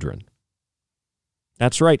migrant children.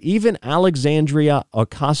 That's right. Even Alexandria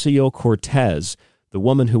Ocasio-Cortez, the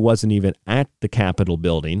woman who wasn't even at the Capitol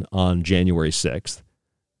building on January 6th,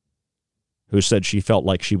 who said she felt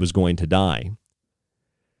like she was going to die,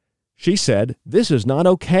 she said, this is not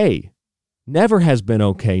okay. Never has been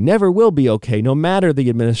okay. Never will be okay, no matter the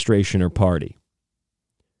administration or party.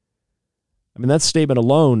 I mean, that statement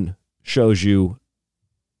alone shows you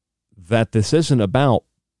that this isn't about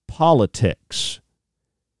politics.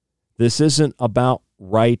 This isn't about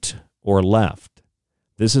right or left.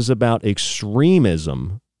 This is about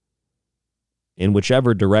extremism in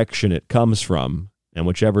whichever direction it comes from and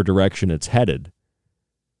whichever direction it's headed,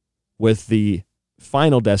 with the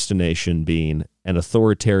final destination being an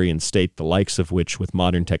authoritarian state, the likes of which with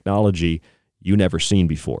modern technology you never seen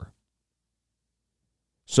before.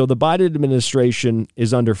 So the Biden administration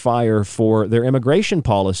is under fire for their immigration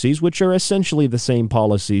policies, which are essentially the same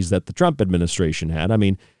policies that the Trump administration had. I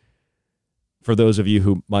mean, for those of you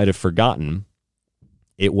who might have forgotten,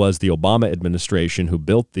 it was the Obama administration who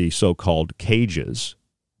built the so-called cages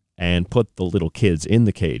and put the little kids in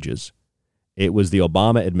the cages. It was the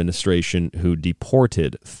Obama administration who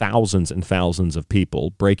deported thousands and thousands of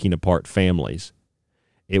people, breaking apart families.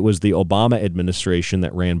 It was the Obama administration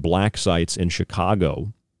that ran black sites in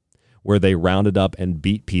Chicago, where they rounded up and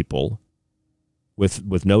beat people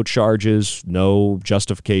with no charges, no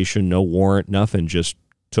justification, no warrant, nothing, just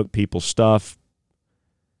took people's stuff,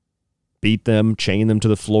 beat them, chained them to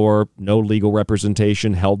the floor, no legal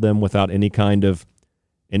representation, held them without any kind of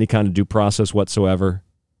due process whatsoever.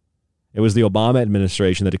 It was the Obama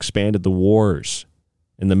administration that expanded the wars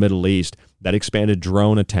in the Middle East, that expanded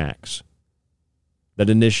drone attacks, that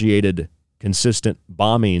initiated consistent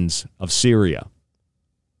bombings of Syria.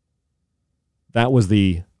 That was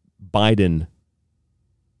the Biden-Obama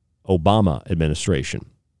administration,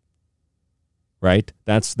 right?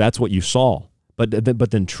 That's what you saw. But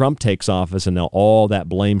then Trump takes office, and now all that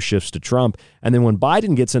blame shifts to Trump. And then when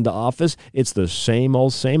Biden gets into office, it's the same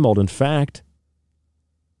old, same old. In fact,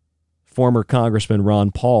 former Congressman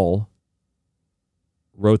Ron Paul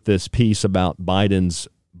wrote this piece about Biden's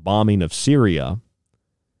bombing of Syria,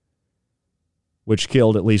 which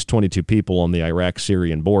killed at least 22 people on the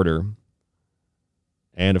Iraq-Syrian border.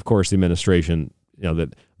 And, of course, the administration,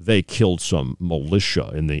 that they killed some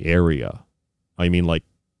militia in the area. I mean, like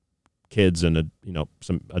kids and,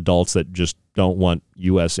 some adults that just don't want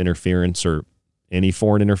U.S. interference or any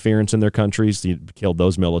foreign interference in their countries. You killed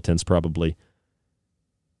those militants probably.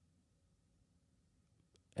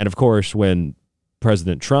 And, of course, when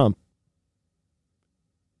President Trump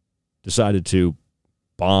decided to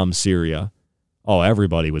bomb Syria,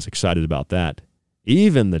 everybody was excited about that.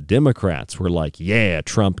 Even the Democrats were like, yeah,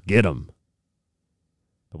 Trump, get him.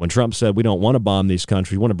 But when Trump said, we don't want to bomb these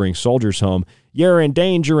countries, we want to bring soldiers home, you're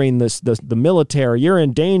endangering the military, you're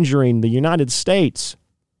endangering the United States.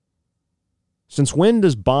 Since when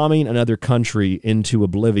does bombing another country into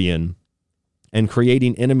oblivion and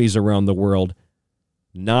creating enemies around the world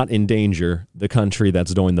not endanger the country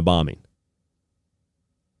that's doing the bombing?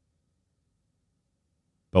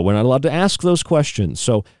 But we're not allowed to ask those questions.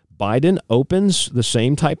 So Biden opens the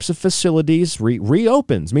same types of facilities,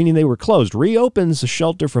 reopens, meaning they were closed, reopens a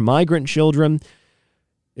shelter for migrant children,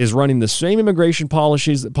 is running the same immigration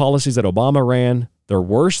policies that Obama ran. They're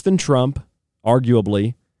worse than Trump,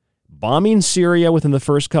 arguably, bombing Syria within the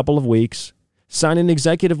first couple of weeks, signing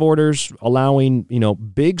executive orders allowing,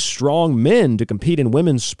 big, strong men to compete in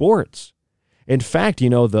women's sports. In fact,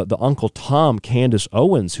 the Uncle Tom, Candace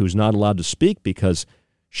Owens, who's not allowed to speak because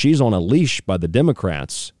she's on a leash by the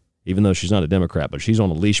Democrats, even though she's not a Democrat, but she's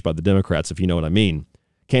on a leash by the Democrats, if you know what I mean.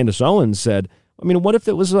 Candace Owens said, what if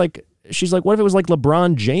it was like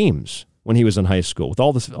LeBron James when he was in high school with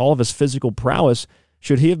all of his physical prowess?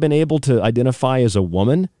 Should he have been able to identify as a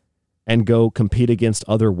woman and go compete against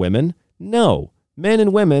other women? No. Men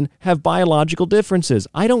and women have biological differences.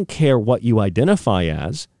 I don't care what you identify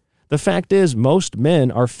as. The fact is, most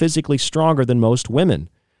men are physically stronger than most women.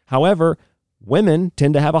 However, women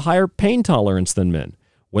tend to have a higher pain tolerance than men.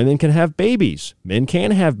 Women can have babies. Men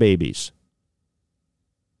can have babies.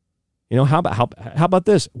 How about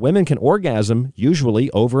this? Women can orgasm usually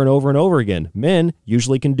over and over and over again. Men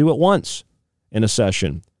usually can do it once in a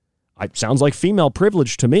session. It sounds like female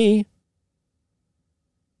privilege to me.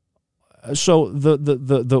 So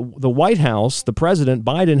the White House, the president,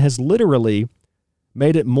 Biden, has literally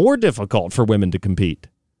made it more difficult for women to compete.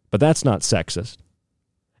 But that's not sexist.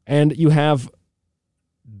 And you have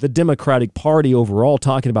the Democratic Party overall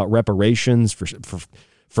talking about reparations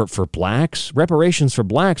for blacks. Reparations for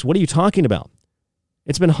blacks? What are you talking about?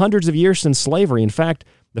 It's been hundreds of years since slavery. In fact,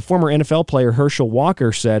 the former NFL player Herschel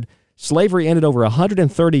Walker said slavery ended over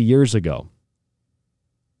 130 years ago.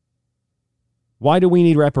 Why do we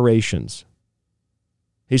need reparations?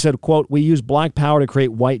 He said, quote, we use black power to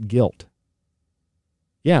create white guilt.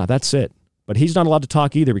 Yeah, that's it. But he's not allowed to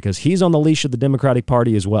talk either because he's on the leash of the Democratic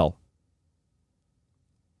Party as well.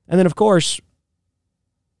 And then, of course,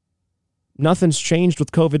 nothing's changed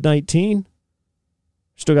with COVID-19.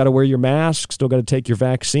 Still got to wear your mask, still got to take your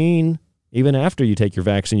vaccine. Even after you take your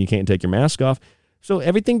vaccine, you can't take your mask off. So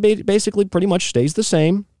everything basically pretty much stays the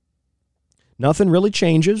same. Nothing really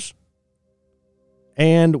changes.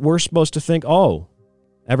 And we're supposed to think,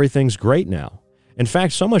 everything's great now. In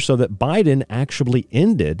fact, so much so that Biden actually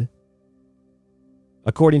ended,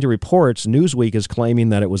 according to reports, Newsweek is claiming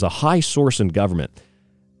that it was a high source in government.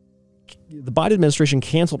 The Biden administration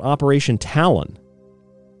canceled Operation Talon,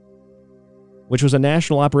 which was a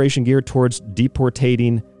national operation geared towards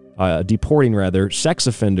deporting sex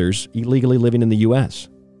offenders illegally living in the U.S.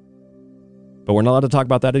 But we're not allowed to talk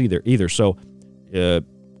about that either. So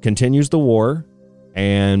continues the war,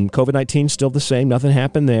 and COVID-19 still the same. Nothing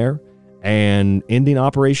happened there. And ending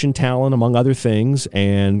Operation Talon, among other things,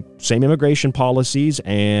 and same immigration policies,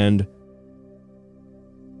 and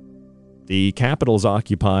the Capitol's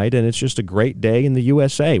occupied, and it's just a great day in the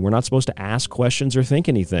USA. We're not supposed to ask questions or think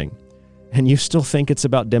anything. And you still think it's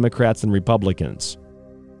about Democrats and Republicans.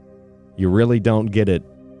 You really don't get it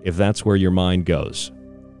if that's where your mind goes.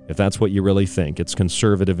 If that's what you really think. It's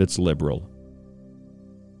conservative, it's liberal.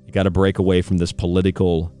 You got to break away from this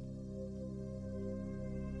political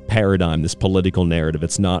paradigm, this political narrative.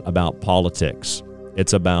 It's not about politics.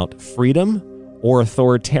 It's about freedom or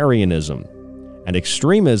authoritarianism. And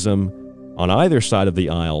extremism on either side of the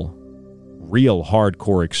aisle, real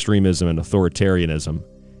hardcore extremism and authoritarianism,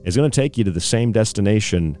 is going to take you to the same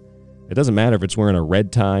destination. It doesn't matter if it's wearing a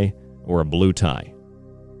red tie or a blue tie.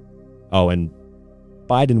 Oh, and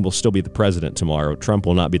Biden will still be the president tomorrow. Trump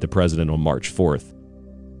will not be the president on March 4th.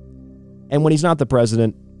 And when he's not the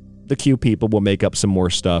president, the Q people will make up some more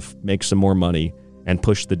stuff, make some more money, and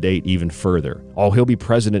push the date even further. Oh, he'll be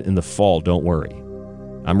president in the fall, don't worry.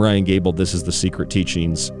 I'm Ryan Gable. This is The Secret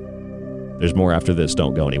Teachings. There's more after this.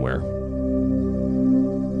 Don't go anywhere.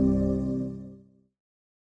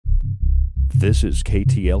 This is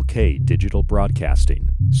KTLK Digital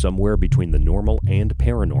Broadcasting, somewhere between the normal and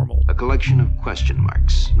paranormal. A collection of question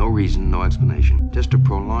marks. No reason, no explanation. Just a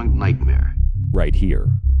prolonged nightmare. Right here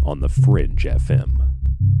on The Fringe FM.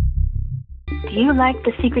 Do you like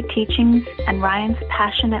The Secret Teachings and Ryan's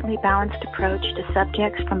passionately balanced approach to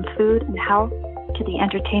subjects from food and health to the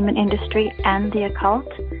entertainment industry and the occult?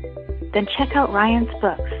 Then check out Ryan's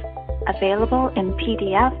books, available in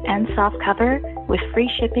PDF and softcover with free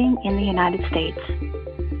shipping in the United States.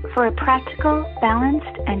 For a practical,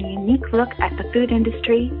 balanced, and unique look at the food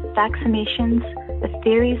industry, vaccinations, the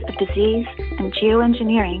theories of disease, and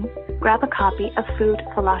geoengineering, grab a copy of Food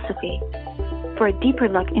Philosophy. For a deeper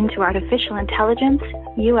look into artificial intelligence,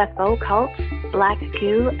 UFO cults, black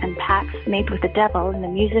goo, and pacts made with the devil in the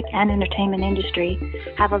music and entertainment industry,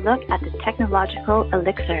 have a look at the Technological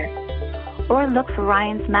Elixir. Or look for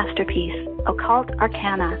Ryan's masterpiece, Occult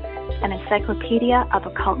Arcana, an encyclopedia of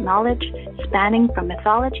occult knowledge spanning from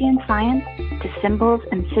mythology and science to symbols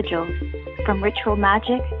and sigils, from ritual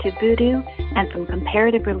magic to voodoo, and from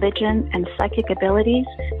comparative religion and psychic abilities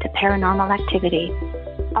to paranormal activity.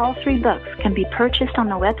 All 3 books can be purchased on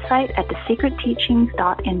the website at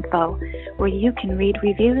thesecretteachings.info, where you can read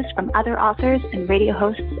reviews from other authors and radio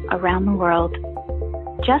hosts around the world.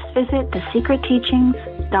 Just visit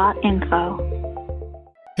thesecretteachings.info.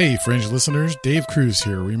 Hey Fringe listeners, Dave Cruz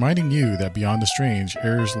here, reminding you that Beyond the Strange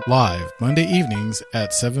airs live Monday evenings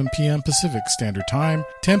at 7 p.m. Pacific Standard Time,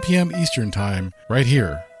 10 p.m. Eastern Time, right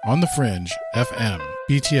here on The Fringe FM.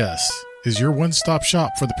 BTS is your one-stop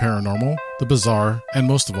shop for the paranormal, the bizarre, and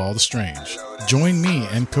most of all, the strange. Join me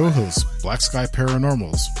and co-host Black Sky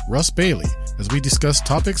Paranormal's Russ Bailey as we discuss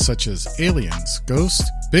topics such as aliens, ghosts,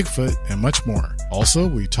 Bigfoot, and much more. Also,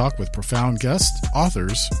 we talk with profound guests,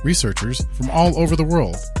 authors, researchers from all over the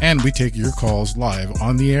world, and we take your calls live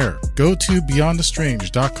on the air. Go to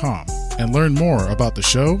beyondthestrange.com and learn more about the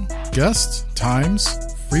show, guests, times,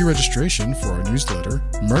 free registration for our newsletter,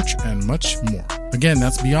 merch, and much more. Again,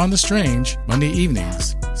 that's Beyond the Strange, Monday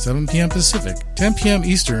evenings, 7 p.m. Pacific, 10 p.m.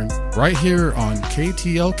 Eastern, right here on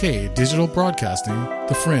KTLK Digital Broadcasting,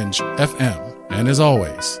 The Fringe FM. And as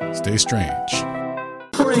always, stay strange.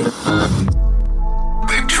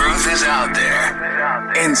 The truth is out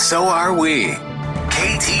there, and so are we.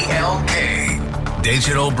 KTLK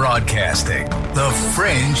Digital Broadcasting, The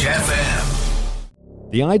Fringe FM.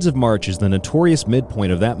 The Ides of March is the notorious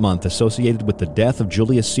midpoint of that month associated with the death of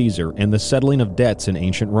Julius Caesar and the settling of debts in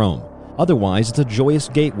ancient Rome. Otherwise, it's a joyous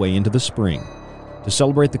gateway into the spring. To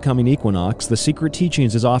celebrate the coming equinox, The Secret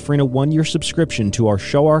Teachings is offering a 1-year subscription to our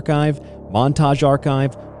show archive, montage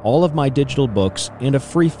archive, all of my digital books, and a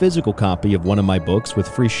free physical copy of one of my books with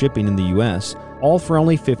free shipping in the U.S., all for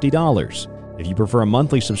only $50. If you prefer a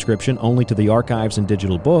monthly subscription only to the archives and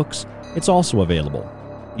digital books, it's also available.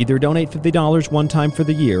 Either donate $50 one time for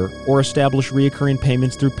the year or establish recurring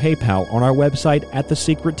payments through PayPal on our website at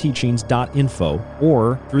thesecretteachings.info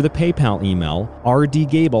or through the PayPal email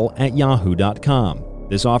rdgable@yahoo.com.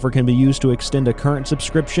 This offer can be used to extend a current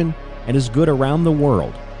subscription and is good around the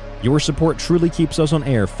world. Your support truly keeps us on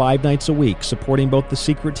air 5 nights a week, supporting both The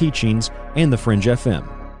Secret Teachings and The Fringe FM.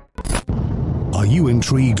 Are you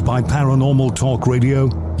intrigued by paranormal talk radio?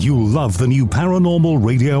 You'll love the new paranormal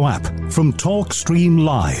radio app from TalkStream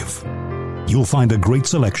Live. You'll find a great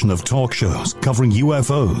selection of talk shows covering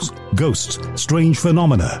UFOs, ghosts, strange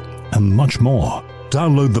phenomena, and much more.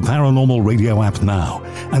 Download the Paranormal Radio app now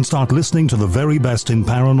and start listening to the very best in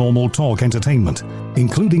paranormal talk entertainment,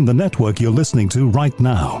 including the network you're listening to right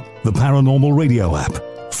now, the Paranormal Radio app,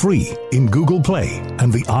 free in Google Play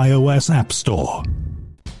and the iOS App Store.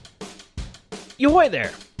 Yo-hoy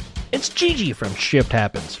there! It's Gigi from Shift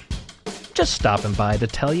Happens. Just stopping by to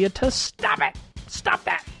tell you to stop it! Stop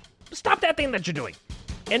that! Stop that thing that you're doing!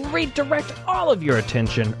 And redirect all of your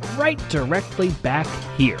attention right directly back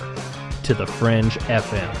here to The Fringe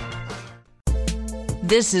FM.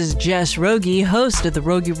 This is Jess Rogie, host of The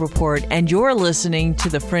Rogie Report, and you're listening to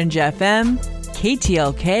The Fringe FM,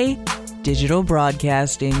 KTLK Digital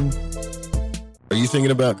Broadcasting. Are you thinking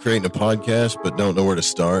about creating a podcast but don't know where to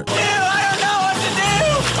start?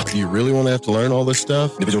 Do you really want to have to learn all this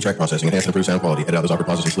stuff? Individual track processing, enhance and improve sound quality, edit out those awkward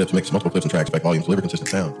pauses and slips, mix multiple clips and tracks, back volumes, deliver consistent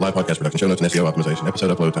sound, live podcast production, show notes and SEO optimization,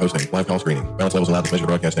 episode upload to hosting, live call screening, balance levels and loudness measure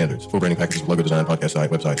broadcast standards, full branding packages, logo design, podcast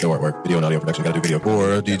site, website, show artwork, video and audio production, gotta do video.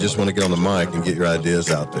 Or do you just want to get on the mic and get your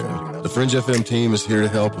ideas out there? The Fringe FM team is here to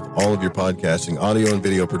help with all of your podcasting, audio and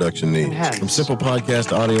video production needs. From simple podcast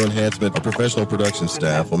to audio enhancement, our professional production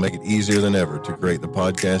staff will make it easier than ever to create the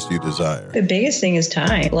podcast you desire. The biggest thing is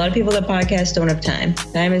time. A lot of people that podcast don't have time.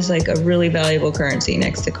 Time is like a really valuable currency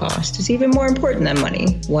next to cost. It's even more important than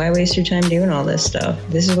money. Why waste your time doing all this stuff?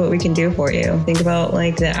 This is what we can do for you. Think about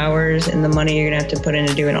like the hours and the money you're gonna have to put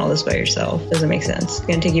into doing all this by yourself. Doesn't make sense. It's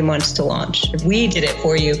gonna take you months to launch. If we did it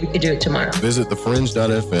for you, we could do it tomorrow. Visit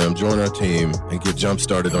thefringe.fm, join our team, and get jump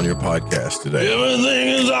started on your podcast today. Everything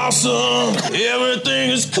is awesome. Everything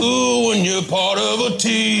is cool when you're part of a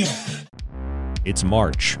team. It's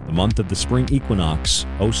March, the month of the spring equinox,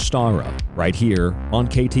 Ostara, right here on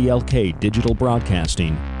KTLK Digital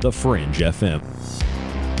Broadcasting, The Fringe FM.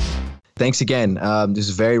 Thanks again. This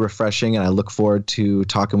is very refreshing, and I look forward to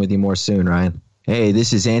talking with you more soon, Ryan. Hey,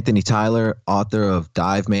 this is Anthony Tyler, author of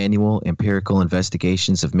Dive Manual, Empirical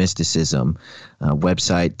Investigations of Mysticism,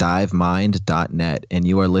 website divemind.net, and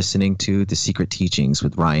you are listening to The Secret Teachings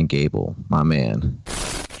with Ryan Gable, my man.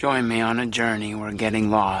 Join me on a journey where getting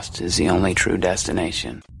lost is the only true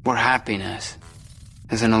destination, where happiness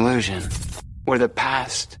is an illusion, where the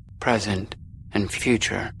past, present, and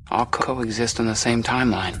future all coexist on the same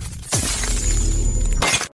timeline.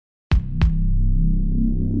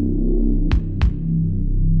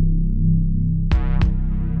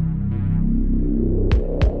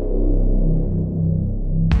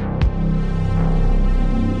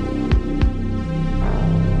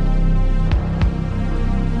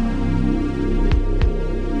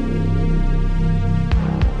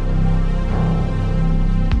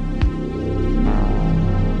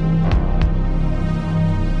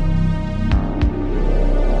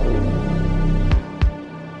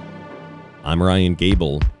 I'm Ryan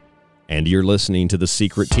Gable, and you're listening to The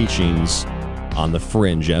Secret Teachings on The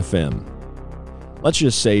Fringe FM. Let's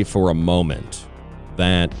just say for a moment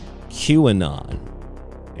that QAnon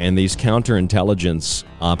and these counterintelligence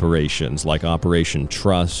operations like Operation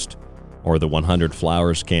Trust or the 100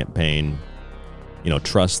 Flowers campaign,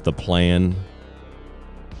 Trust the Plan,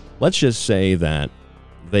 let's just say that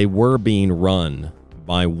they were being run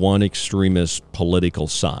by one extremist political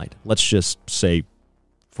side. Let's just say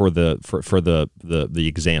for the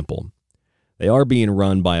example, they are being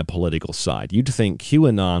run by a political side. You'd think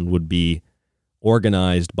QAnon would be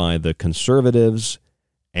organized by the conservatives,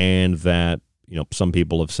 and that, some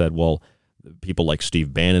people have said, well, people like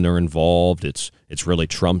Steve Bannon are involved. It's really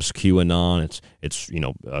Trump's QAnon. It's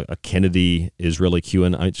a Kennedy is really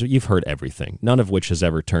QAnon. So you've heard everything, none of which has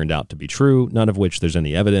ever turned out to be true, none of which there's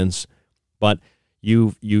any evidence. But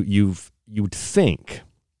you'd think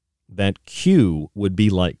that Q would be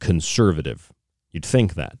like conservative. You'd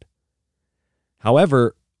think that.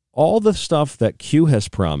 However, all the stuff that Q has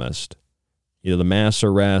promised, the mass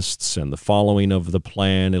arrests and the following of the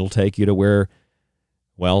plan, it'll take you to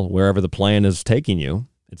wherever the plan is taking you.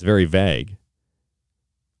 It's very vague.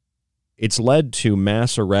 It's led to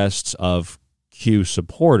mass arrests of Q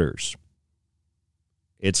supporters.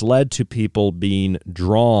 It's led to people being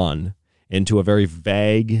drawn into a very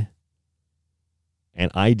vague and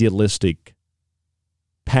idealistic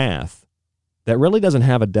path that really doesn't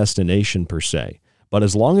have a destination per se. But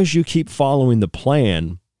as long as you keep following the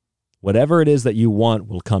plan, whatever it is that you want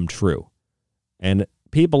will come true. And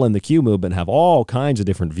people in the Q movement have all kinds of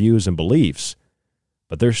different views and beliefs,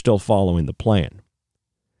 but they're still following the plan.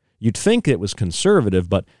 You'd think it was conservative,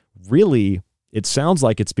 but really it sounds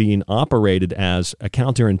like it's being operated as a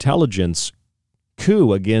counterintelligence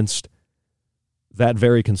coup against that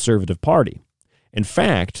very conservative party. In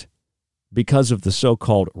fact, because of the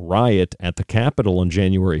so-called riot at the Capitol on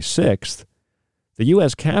January 6th, the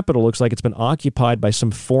U.S. Capitol looks like it's been occupied by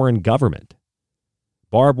some foreign government.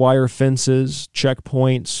 Barbed wire fences,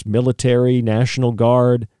 checkpoints, military, National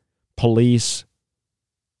Guard, police,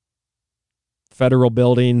 federal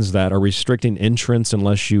buildings that are restricting entrance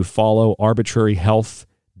unless you follow arbitrary health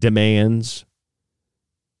demands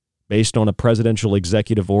based on a presidential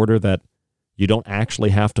executive order that you don't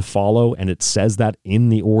actually have to follow, and it says that in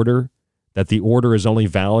the order, that the order is only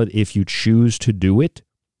valid if you choose to do it,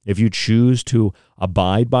 if you choose to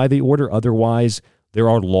abide by the order. Otherwise, there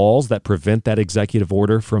are laws that prevent that executive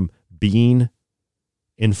order from being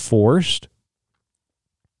enforced.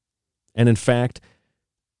 And in fact,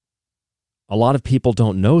 a lot of people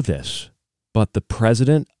don't know this, but the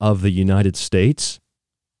President of the United States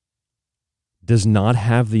does not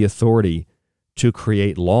have the authority to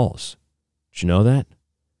create laws. Did you know that? The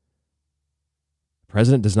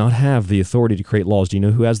president does not have the authority to create laws. Do you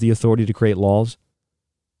know who has the authority to create laws?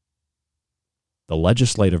 The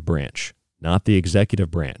legislative branch, not the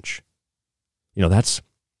executive branch. That's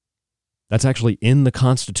actually in the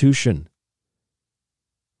Constitution,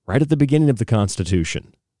 right at the beginning of the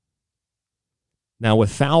Constitution. Now,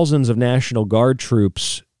 with thousands of National Guard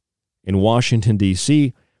troops in Washington,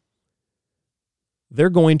 D.C., they're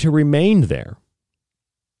going to remain there.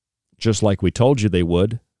 just like we told you they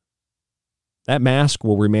would. That mask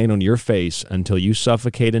will remain on your face until you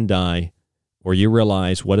suffocate and die, or you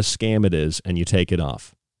realize what a scam it is and you take it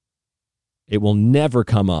off. It will never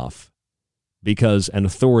come off because an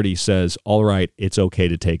authority says, all right, it's okay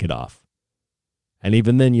to take it off. And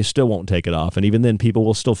even then, you still won't take it off. And even then, people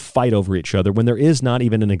will still fight over each other when there is not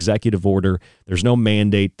even an executive order. There's no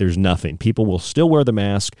mandate. There's nothing. People will still wear the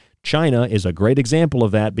mask. China is a great example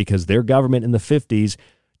of that because their government in the 50s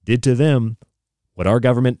did to them what our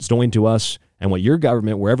government is doing to us and what your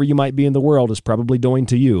government, wherever you might be in the world, is probably doing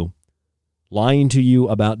to you, lying to you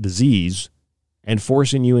about disease and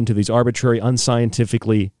forcing you into these arbitrary,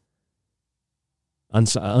 unscientific,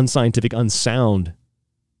 unsound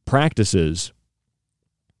practices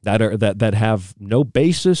that have no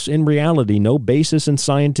basis in reality, no basis in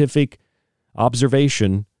scientific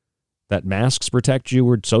observation, that masks protect you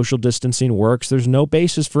or social distancing works. There's no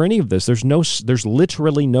basis for any of this. There's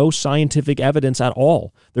literally no scientific evidence at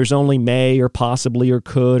all. There's only may or possibly or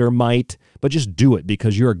could or might, but just do it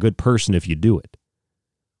because you're a good person if you do it.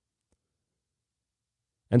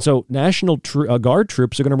 And so National Guard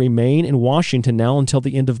troops are going to remain in Washington now until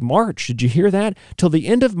the end of March. Did you hear that? Till the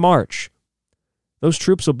end of March. Those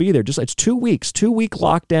troops will be there. It's 2 weeks, 2-week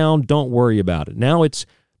lockdown. Don't worry about it. Now it's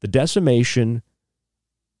the decimation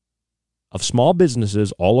of small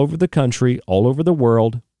businesses all over the country, all over the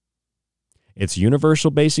world. It's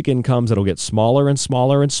universal basic incomes that'll get smaller and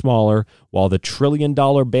smaller and smaller, while the $1 trillion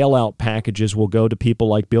bailout packages will go to people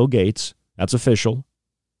like Bill Gates. That's official.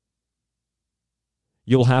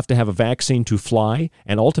 You'll have to have a vaccine to fly,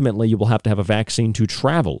 and ultimately you will have to have a vaccine to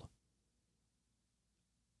travel.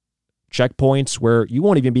 Checkpoints where you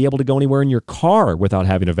won't even be able to go anywhere in your car without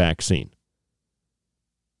having a vaccine.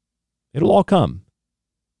 It'll all come.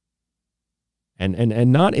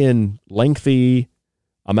 And not in lengthy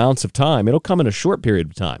amounts of time. It'll come in a short period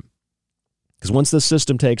of time. Because once this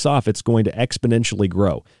system takes off, it's going to exponentially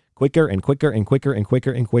grow. Quicker and quicker and quicker and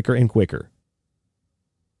quicker and quicker and quicker.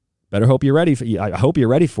 Better hope you're ready. I hope you're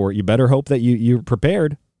ready for it. You better hope that you're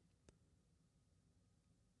prepared.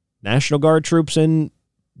 National Guard troops in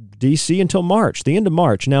D.C. until March, the end of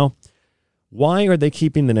March. Now, why are they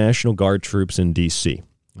keeping the National Guard troops in D.C.?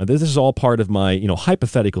 Now, this is all part of my,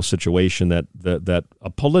 hypothetical situation that a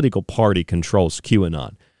political party controls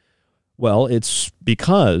QAnon. Well, it's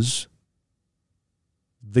because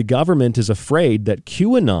the government is afraid that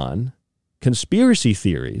QAnon conspiracy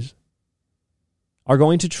theories are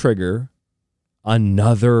going to trigger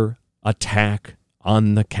another attack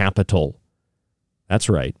on the Capitol. That's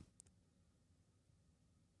right.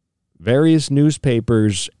 Various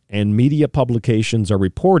newspapers and media publications are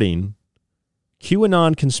reporting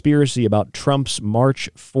QAnon conspiracy about Trump's March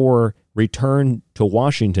 4 return to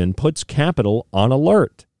Washington puts Capitol on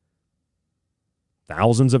alert.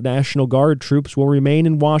 Thousands of National Guard troops will remain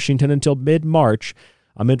in Washington until mid-March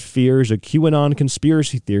amid fears a QAnon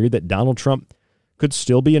conspiracy theory that Donald Trump could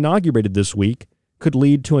still be inaugurated this week could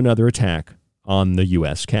lead to another attack on the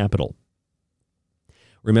U.S. Capitol.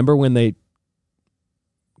 Remember when they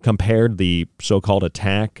compared the so-called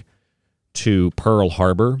attack to Pearl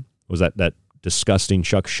Harbor? Was that disgusting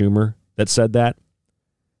Chuck Schumer that said that?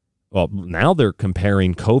 Well, now they're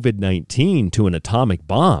comparing COVID-19 to an atomic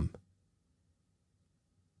bomb.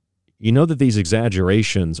 You know that these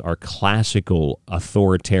exaggerations are classical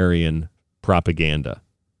authoritarian propaganda.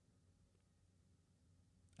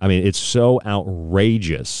 I mean, it's so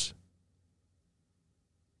outrageous.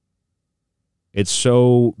 It's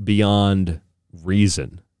so beyond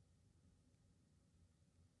reason.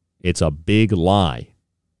 It's a big lie.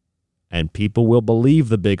 And people will believe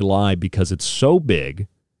the big lie because it's so big,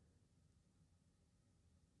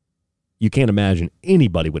 you can't imagine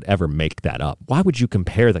anybody would ever make that up. Why would you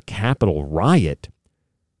compare the Capitol riot,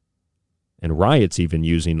 and riot's even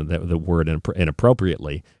using the word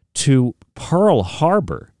inappropriately, to Pearl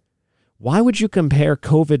Harbor? Why would you compare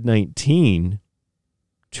COVID-19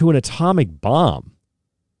 to an atomic bomb?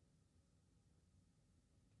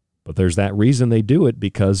 But there's that reason they do it,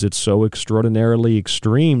 because it's so extraordinarily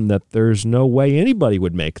extreme that there's no way anybody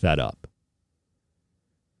would make that up.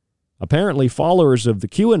 Apparently, followers of the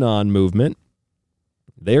QAnon movement,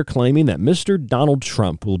 they're claiming that Mr. Donald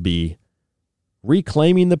Trump will be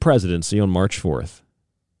reclaiming the presidency on March 4th,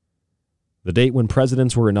 the date when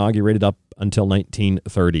presidents were inaugurated up until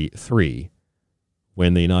 1933,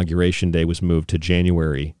 when the inauguration day was moved to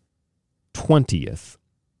January 20th.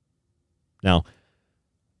 Now,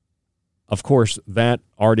 of course, that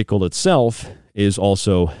article itself is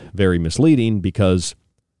also very misleading because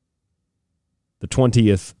the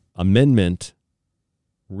 20th Amendment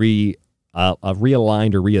realigned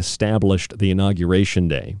or reestablished the inauguration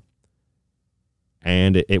day.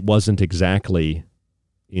 And it wasn't exactly,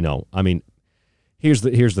 I mean, here's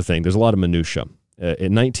the thing. There's a lot of minutia.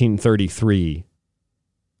 In 1933,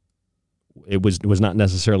 it was not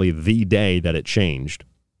necessarily the day that it changed.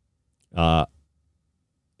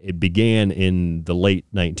 It began in the late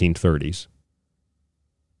 1930s.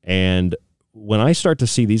 And when I start to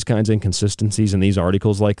see these kinds of inconsistencies in these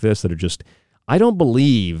articles like this that are just, I don't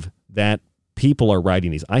believe that people are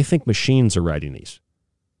writing these. I think machines are writing these.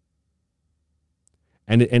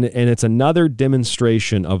 And it's another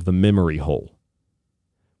demonstration of the memory hole,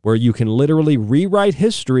 where you can literally rewrite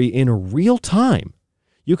history in real time.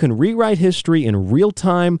 You can rewrite history in real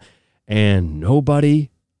time, and nobody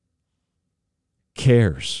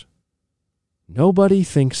cares. Nobody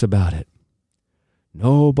thinks about it.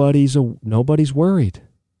 Nobody's worried.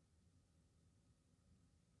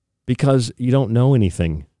 Because you don't know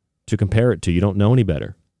anything to compare it to. You don't know any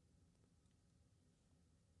better.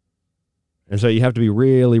 And so you have to be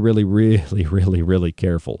really, really, really, really, really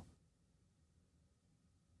careful.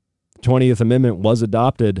 The 20th Amendment was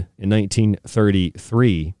adopted in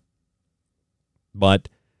 1933, but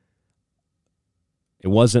it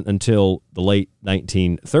wasn't until the late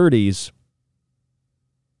 1930s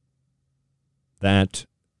that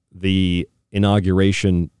the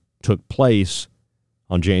inauguration took place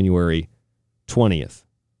on January 20th.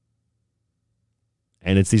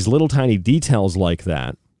 And it's these little tiny details like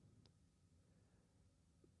that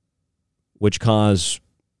which cause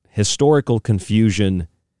historical confusion,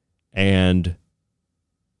 and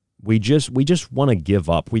we just want to give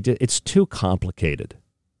up. It's too complicated.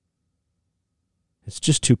 It's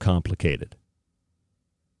just too complicated.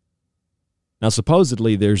 Now,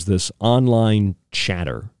 supposedly there's this online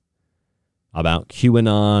chatter about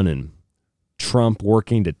QAnon and Trump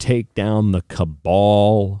working to take down the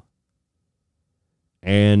cabal.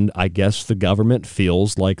 And I guess the government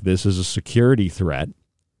feels like this is a security threat.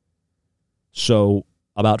 So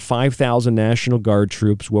about 5,000 National Guard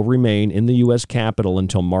troops will remain in the U.S. Capitol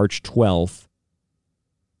until March 12th.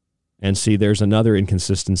 And see, there's another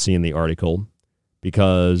inconsistency in the article,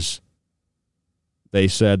 because they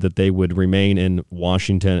said that they would remain in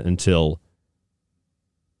Washington until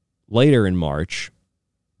later in March,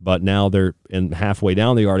 but now they're halfway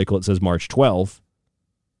down the article, it says March 12th.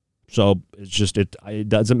 So it's just, it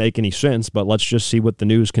doesn't make any sense, but let's just see what the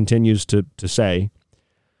news continues to say.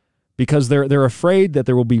 Because they're afraid that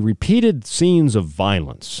there will be repeated scenes of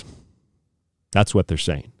violence. That's what they're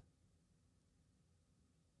saying.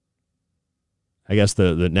 I guess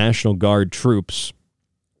the National Guard troops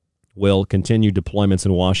will continue deployments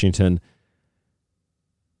in Washington,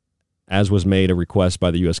 as was made a request by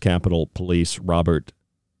the U.S. Capitol Police Robert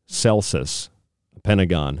Celsus, a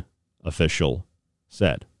Pentagon official,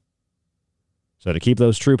 said. So to keep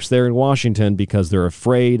those troops there in Washington because they're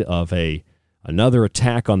afraid of another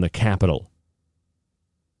attack on the Capitol.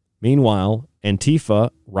 Meanwhile,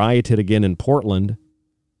 Antifa rioted again in Portland.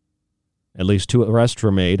 At least 2 arrests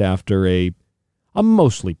were made after a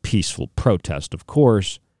mostly peaceful protest, of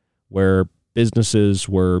course, where businesses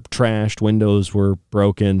were trashed, windows were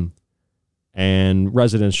broken, and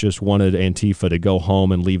residents just wanted Antifa to go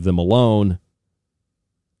home and leave them alone.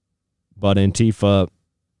 But Antifa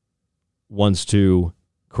wants to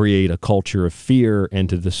create a culture of fear and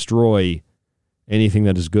to destroy anything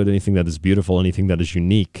that is good, anything that is beautiful, anything that is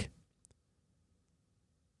unique,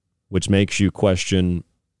 which makes you question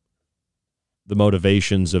the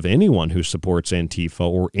motivations of anyone who supports Antifa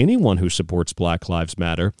or anyone who supports Black Lives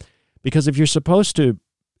Matter. Because if you're supposed to,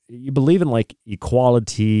 you believe in like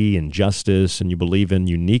equality and justice and you believe in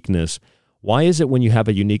uniqueness, why is it when you have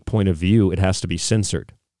a unique point of view, it has to be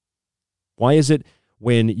censored? Why is it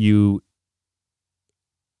when you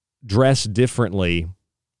dress differently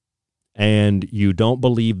and you don't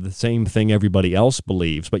believe the same thing everybody else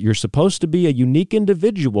believes, but you're supposed to be a unique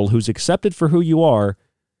individual who's accepted for who you are,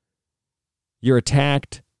 you're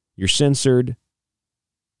attacked, you're censored,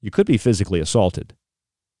 you could be physically assaulted?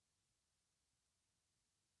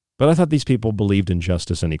 But I thought these people believed in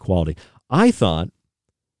justice and equality. I thought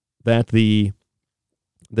that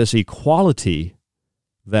this equality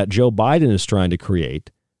that Joe Biden is trying to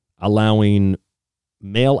create, allowing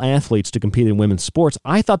male athletes to compete in women's sports,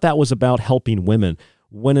 I thought that was about helping women,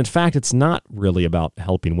 when in fact it's not really about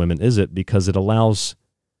helping women, is it? Because it allows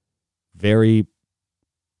very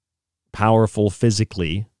powerful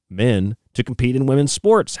physically men to compete in women's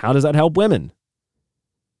sports. How does that help women?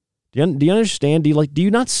 Do you understand? Do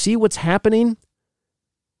you not see what's happening?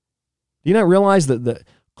 Do you not realize that the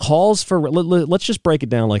calls for, let's just break it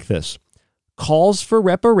down like this. Calls for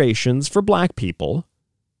reparations for black people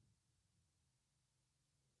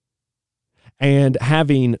and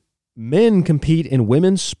having men compete in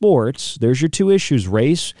women's sports, there's your two issues,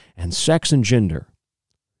 race and sex and gender.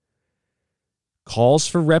 Calls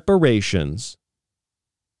for reparations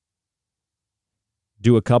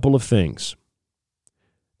do a couple of things.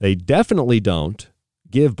 They definitely don't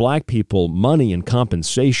give black people money and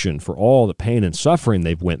compensation for all the pain and suffering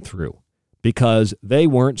they've went through because they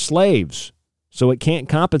weren't slaves. So it can't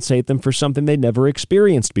compensate them for something they never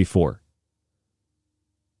experienced before.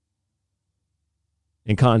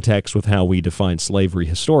 In context with how we define slavery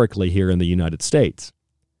historically here in the United States.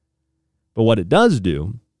 But what it does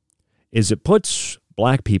do is it puts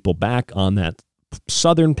black people back on that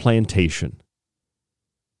southern plantation.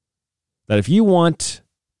 That if you want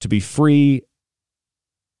to be free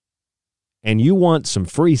and you want some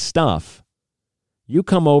free stuff, you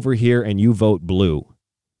come over here and you vote blue.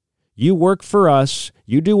 You work for us.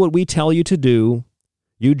 You do what we tell you to do.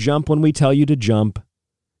 You jump when we tell you to jump.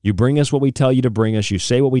 You bring us what we tell you to bring us. You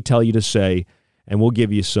say what we tell you to say, and we'll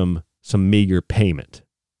give you some meager payment.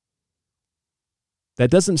 That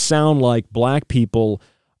doesn't sound like black people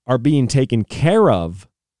are being taken care of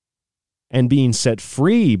and being set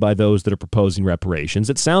free by those that are proposing reparations.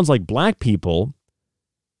 It sounds like black people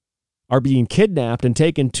are being kidnapped and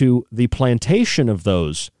taken to the plantation of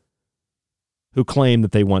those who claim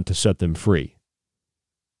that they want to set them free.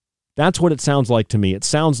 That's what it sounds like to me. It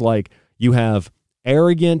sounds like you have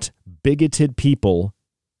arrogant, bigoted people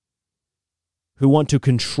who want to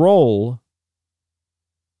control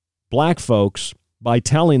black folks by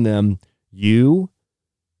telling them, you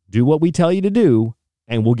do what we tell you to do,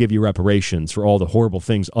 and we'll give you reparations for all the horrible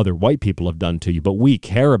things other white people have done to you, but we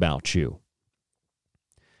care about you.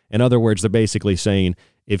 In other words, they're basically saying,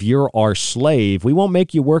 if you're our slave, we won't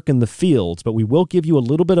make you work in the fields, but we will give you a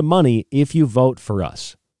little bit of money if you vote for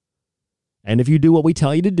us. And if you do what we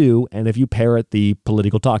tell you to do, and if you parrot the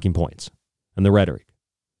political talking points and the rhetoric.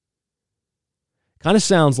 Kind of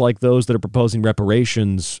sounds like those that are proposing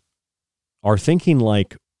reparations are thinking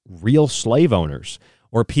like real slave owners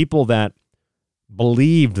or people that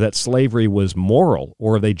believed that slavery was moral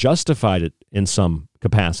or they justified it in some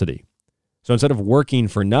capacity. So instead of working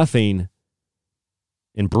for nothing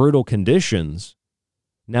in brutal conditions,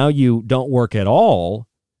 now you don't work at all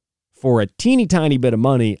for a teeny tiny bit of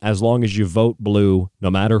money as long as you vote blue, no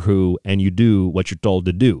matter who, and you do what you're told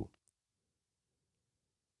to do.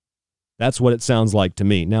 That's what it sounds like to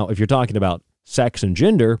me. Now, if you're talking about sex and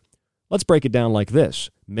gender, let's break it down like this.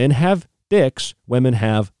 Men have dicks, women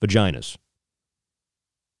have vaginas.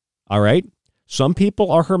 All right? Some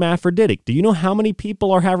people are hermaphroditic. Do you know how many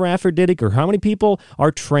people are hermaphroditic or how many people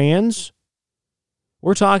are trans?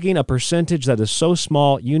 We're talking a percentage that is so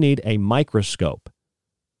small you need a microscope.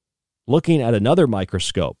 Looking at another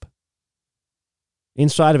microscope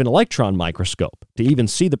inside of an electron microscope to even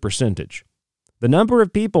see the percentage. The number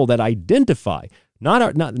of people that identify,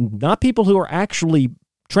 not people who are actually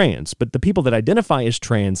trans, but the people that identify as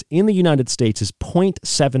trans in the United States is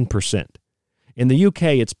 0.7%. In the UK,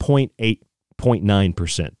 it's 0.8,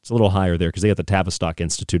 0.9%. It's a little higher there because they have the Tavistock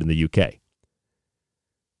Institute in the UK.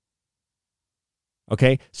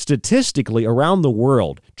 Okay, statistically around the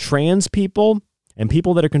world, trans people and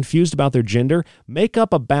people that are confused about their gender make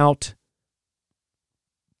up about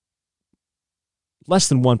less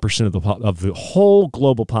than 1% of the whole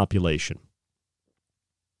global population.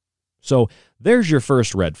 So there's your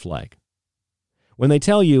first red flag. When they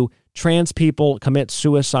tell you trans people commit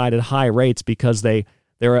suicide at high rates because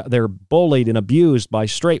they're bullied and abused by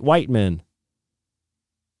straight white men.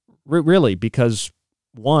 Really, because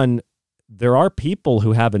one, there are people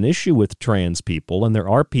who have an issue with trans people, and there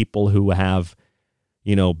are people who have,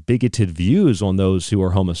 bigoted views on those who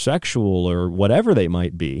are homosexual or whatever they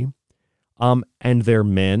might be. And they're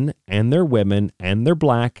men and they're women and they're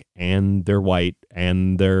black and they're white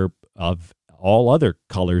and they're of all other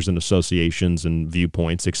colors and associations and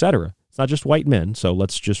viewpoints, etc. It's not just white men, so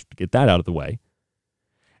let's just get that out of the way.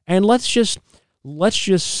 And let's just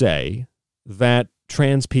say that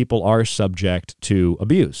trans people are subject to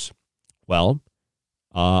abuse. Well,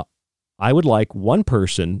 I would like one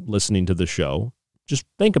person listening to the show, just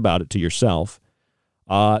think about it to yourself,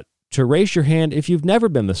 to raise your hand if you've never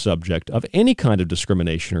been the subject of any kind of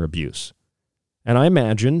discrimination or abuse. And I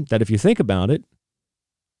imagine that if you think about it,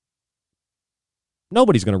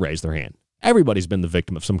 nobody's going to raise their hand. Everybody's been the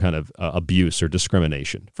victim of some kind of abuse or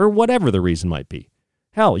discrimination for whatever the reason might be.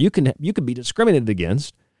 Hell, you can be discriminated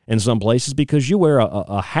against in some places because you wear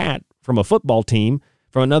a hat from a football team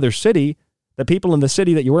from another city that people in the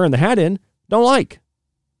city that you're wearing the hat in don't like.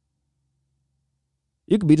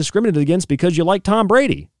 You can be discriminated against because you like Tom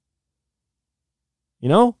Brady. You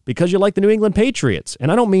know, because you like the New England Patriots.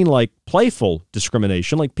 And I don't mean like playful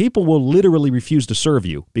discrimination. Like people will literally refuse to serve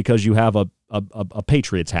you because you have a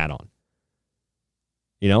Patriots hat on.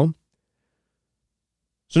 You know?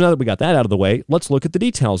 So now that we got that out of the way, let's look at the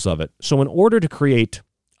details of it. So in order to create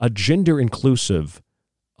a gender-inclusive,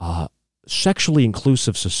 sexually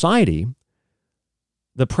inclusive society,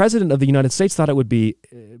 the President of the United States thought it would be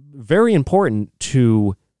very important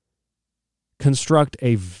to construct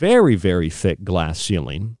a very, very thick glass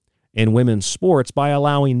ceiling in women's sports by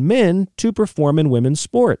allowing men to perform in women's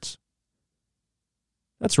sports.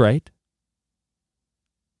 That's right.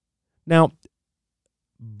 Now,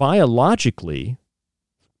 biologically,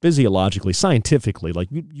 physiologically, scientifically, like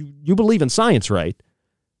you believe in science, right?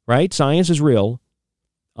 Right? Science is real.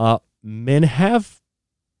 Men have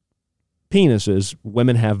penises,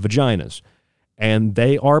 women have vaginas, and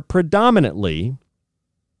they are predominantly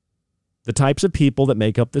the types of people that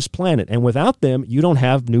make up this planet. And without them, you don't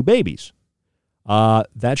have new babies.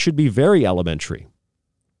 That should be very elementary.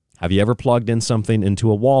 Have you ever plugged in something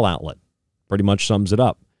into a wall outlet? Pretty much sums it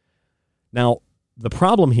up. Now, the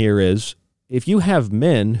problem here is if you have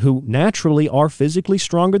men who naturally are physically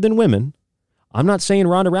stronger than women, I'm not saying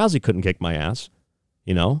Ronda Rousey couldn't kick my ass,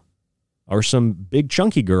 you know, or some big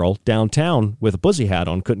chunky girl downtown with a pussy hat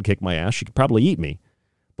on couldn't kick my ass. She could probably eat me.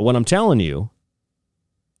 But what I'm telling you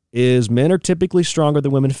is men are typically stronger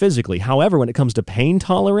than women physically. However, when it comes to pain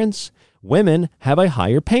tolerance, women have a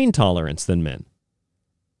higher pain tolerance than men.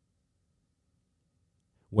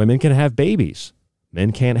 Women can have babies.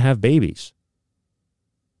 Men can't have babies.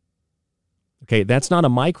 Okay, that's not a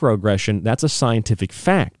microaggression. That's a scientific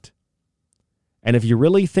fact. And if you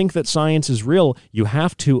really think that science is real, you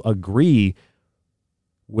have to agree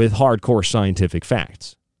with hardcore scientific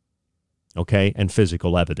facts, okay, and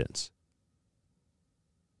physical evidence.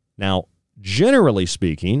 Now, generally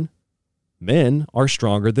speaking, men are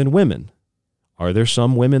stronger than women. Are there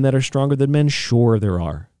some women that are stronger than men? Sure, there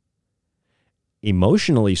are.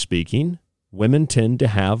 Emotionally speaking, women tend to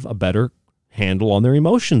have a better handle on their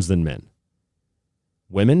emotions than men.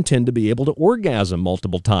 Women tend to be able to orgasm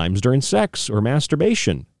multiple times during sex or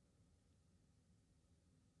masturbation.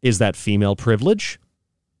 Is that female privilege?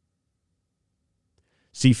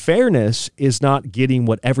 See, fairness is not getting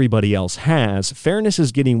what everybody else has. Fairness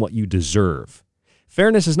is getting what you deserve.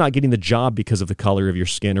 Fairness is not getting the job because of the color of your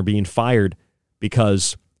skin or being fired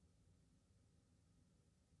because,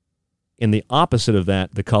 in the opposite of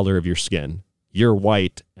that, the color of your skin, you're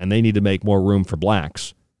white and they need to make more room for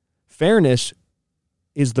blacks. Fairness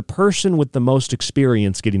is the person with the most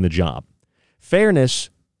experience getting the job. Fairness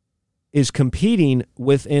is competing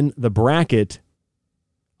within the bracket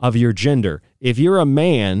of your gender. If you're a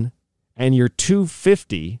man and you're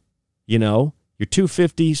 250, you know, you're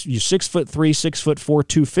 250, you're 6'3", 6'4",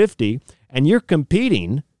 250, and you're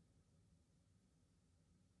competing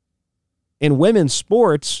in women's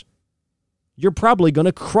sports, you're probably going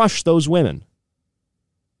to crush those women.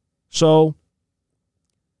 So,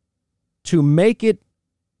 to make it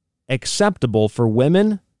acceptable for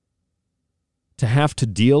women to have to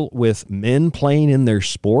deal with men playing in their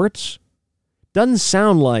sports doesn't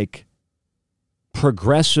sound like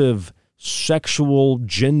progressive sexual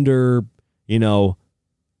gender, you know,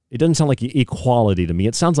 it doesn't sound like equality to me.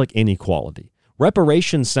 It sounds like inequality.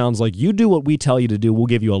 Reparations sounds like you do what we tell you to do, we'll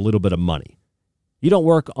give you a little bit of money. You don't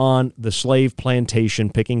work on the slave plantation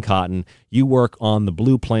picking cotton. You work on the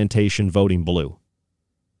blue plantation voting blue.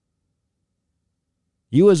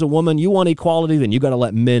 You as a woman, you want equality, then you got to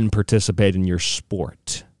let men participate in your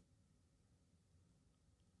sport.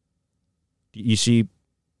 You see,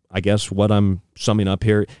 I guess what I'm summing up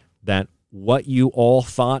here, that what you all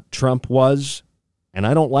thought Trump was, and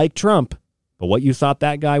I don't like Trump, but what you thought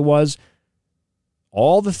that guy was,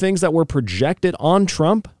 all the things that were projected on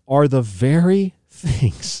Trump are the very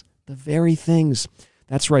things.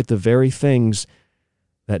 That's right, the very things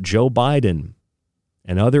that Joe Biden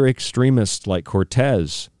and other extremists like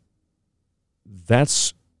Cortez,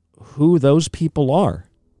 that's who those people are.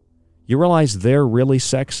 You realize they're really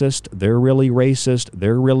sexist, they're really racist,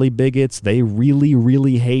 they're really bigots, they really,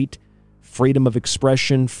 really hate freedom of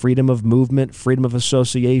expression, freedom of movement, freedom of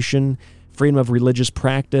association, freedom of religious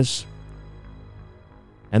practice.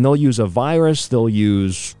 And they'll use a virus, they'll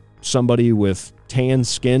use somebody with tan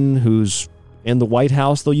skin who's in the White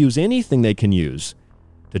House, they'll use anything they can use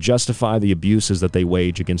to justify the abuses that they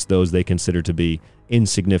wage against those they consider to be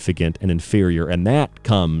insignificant and inferior. And that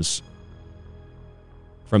comes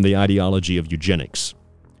from the ideology of eugenics.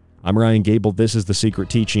 I'm Ryan Gable. This is The Secret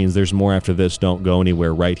Teachings. There's more after this. Don't go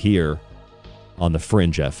anywhere, right here on The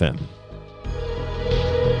Fringe FM.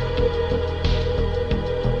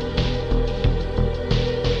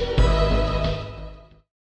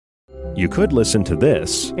 You could listen to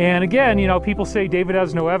this. And again, people say David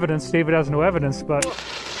has no evidence, but...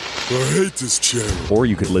 I hate this channel. Or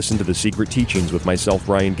you could listen to The Secret Teachings with myself,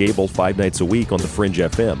 Ryan Gable, 5 nights a week on The Fringe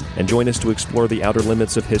FM, and join us to explore the outer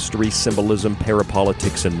limits of history, symbolism,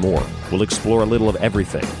 parapolitics, and more. We'll explore a little of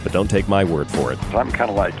everything, but don't take my word for it. I'm kind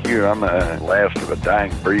of like you. I'm a last of a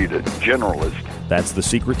dying breed, a generalist. That's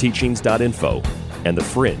thesecretteachings.info and The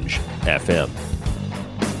Fringe FM.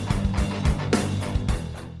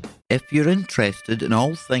 If you're interested in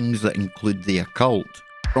all things that include the occult,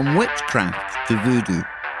 from witchcraft to voodoo,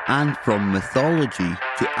 and from mythology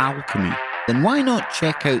to alchemy, then why not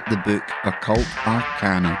check out the book Occult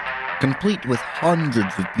Arcana, complete with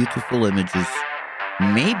hundreds of beautiful images.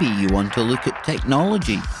 Maybe you want to look at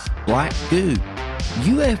technology, black goo,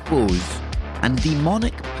 UFOs, and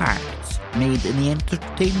demonic pacts made in the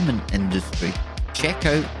entertainment industry. Check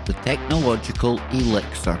out the technological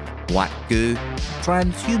elixir, black goo,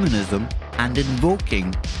 transhumanism, and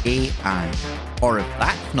invoking AI. Or if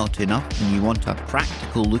that's not enough and you want a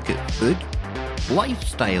practical look at food,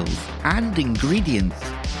 lifestyles, and ingredients,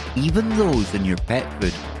 even those in your pet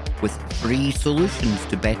food, with free solutions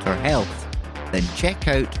to better health, then check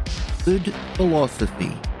out Food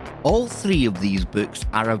Philosophy. All 3 of these books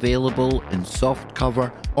are available in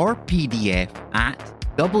softcover or PDF at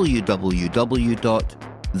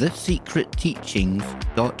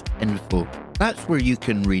www.thesecretteachings.info. That's where you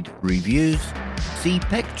can read reviews, see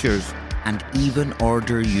pictures, and even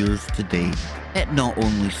order yours today. It not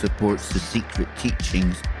only supports The Secret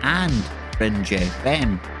Teachings and Fringe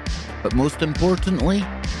FM, but most importantly,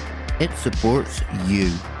 it supports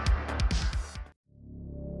you.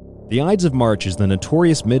 The Ides of March is the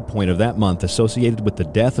notorious midpoint of that month associated with the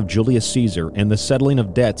death of Julius Caesar and the settling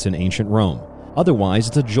of debts in ancient Rome. Otherwise,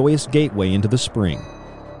 it's a joyous gateway into the spring.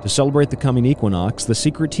 To celebrate the coming equinox, The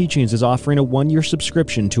Secret Teachings is offering a 1-year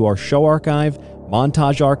subscription to our show archive,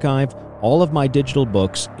 montage archive, all of my digital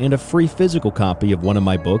books, and a free physical copy of one of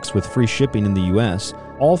my books with free shipping in the U.S.,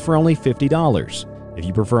 all for only $50. If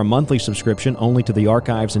you prefer a monthly subscription only to the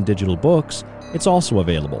archives and digital books, it's also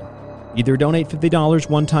available. Either donate $50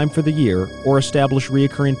 one time for the year or establish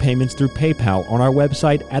recurring payments through PayPal on our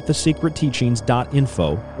website at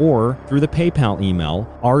thesecretteachings.info or through the PayPal email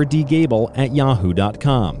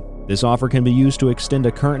rdgable@yahoo.com. This offer can be used to extend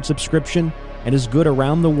a current subscription and is good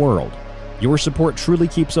around the world. Your support truly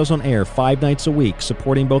keeps us on air 5 nights a week,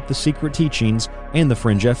 supporting both The Secret Teachings and The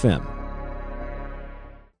Fringe FM.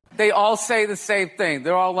 They all say the same thing.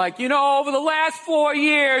 They're all like, over the last 4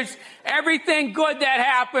 years, everything good that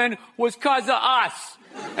happened was because of us.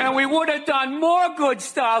 And we would have done more good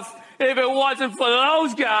stuff if it wasn't for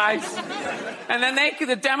those guys. And then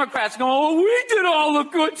the Democrats go, oh, we did all the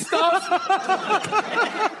good stuff.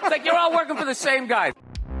 It's like you're all working for the same guy.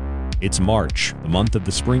 It's March, the month of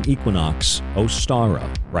the spring equinox, Ostara,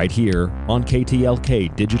 right here on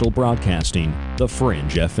KTLK Digital Broadcasting, The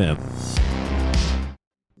Fringe FM.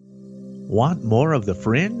 Want more of The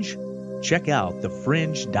Fringe? Check out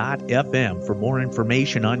thefringe.fm for more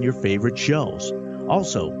information on your favorite shows.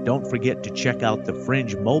 Also, don't forget to check out the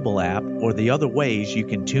Fringe mobile app or the other ways you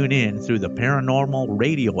can tune in through the Paranormal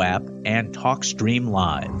Radio app and TalkStream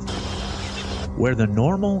Live. Where the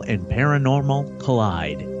normal and paranormal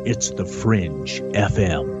collide, it's The Fringe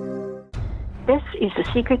FM. This is The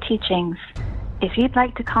Secret Teachings. If you'd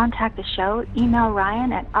like to contact the show, email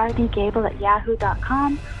Ryan at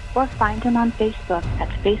rdgable@yahoo.com or find him on Facebook at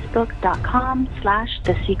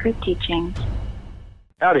facebook.com/thesecretteachings.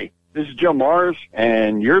 Howdy, this is Joe Mars,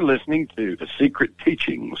 and you're listening to The Secret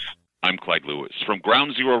Teachings. I'm Clyde Lewis from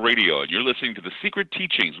Ground Zero Radio, and you're listening to The Secret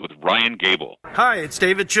Teachings with Ryan Gable. Hi, it's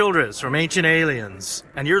David Childress from Ancient Aliens,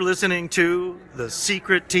 and you're listening to The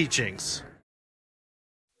Secret Teachings.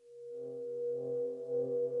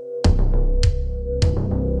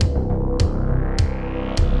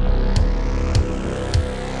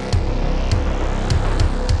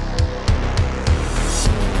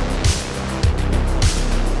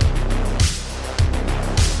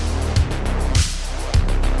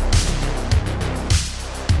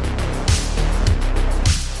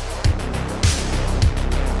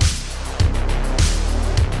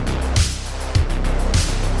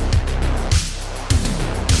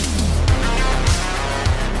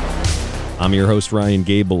 I'm your host, Ryan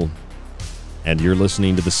Gable, and you're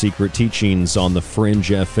listening to The Secret Teachings on The Fringe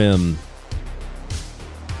FM.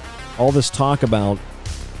 All this talk about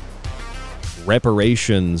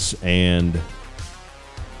reparations and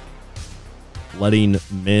letting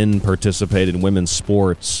men participate in women's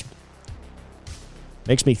sports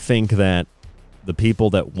makes me think that the people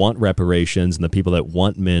that want reparations and the people that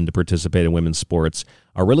want men to participate in women's sports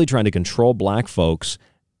are really trying to control black folks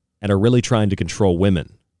and are really trying to control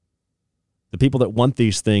women. The people that want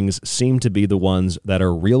these things seem to be the ones that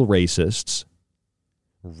are real racists,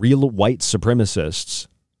 real white supremacists,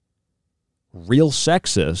 real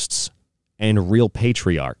sexists, and real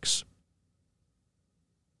patriarchs.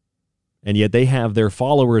 And yet they have their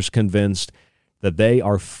followers convinced that they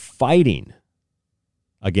are fighting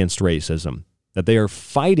against racism, that they are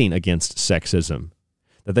fighting against sexism,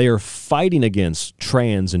 that they are fighting against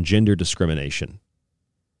trans and gender discrimination.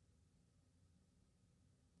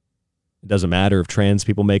 It doesn't matter if trans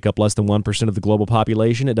people make up less than 1% of the global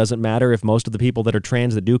population. It doesn't matter if most of the people that are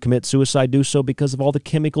trans that do commit suicide do so because of all the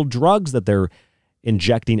chemical drugs that they're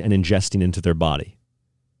injecting and ingesting into their body.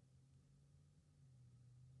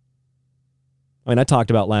 I mean, I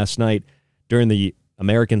talked about last night, during the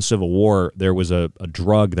American Civil War, there was a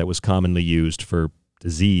drug that was commonly used for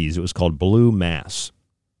disease. It was called blue mass.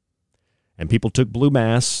 And people took blue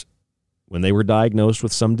mass when they were diagnosed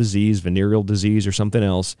with some disease, venereal disease or something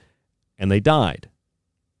else, and they died.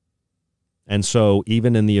 And so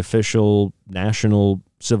even in the official National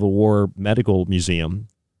Civil War Medical Museum,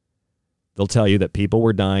 they'll tell you that people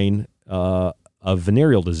were dying of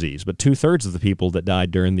venereal disease. But 2/3 of the people that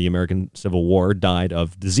died during the American Civil War died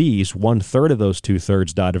of disease. 1/3 of those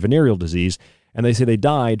 2/3 died of venereal disease. And they say they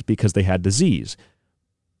died because they had disease.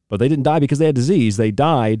 But they didn't die because they had disease. They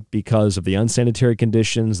died because of the unsanitary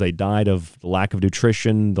conditions. They died of the lack of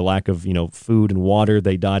nutrition, the lack of, food and water.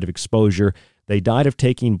 They died of exposure. They died of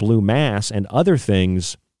taking blue mass and other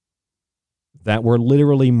things that were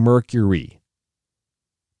literally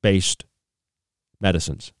mercury-based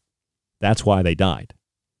medicines. That's why they died.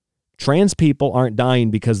 Trans people aren't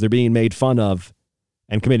dying because they're being made fun of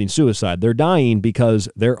and committing suicide. They're dying because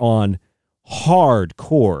they're on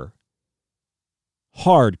hardcore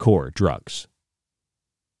drugs.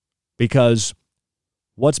 Because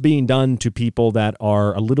what's being done to people that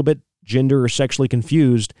are a little bit gender or sexually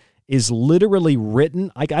confused is literally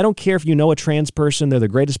written. I don't care if you know a trans person, they're the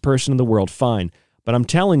greatest person in the world, fine. But I'm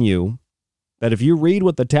telling you that if you read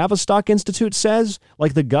what the Tavistock Institute says,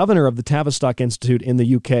 like the governor of the Tavistock Institute in the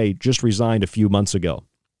UK just resigned a few months ago,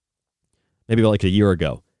 maybe like a year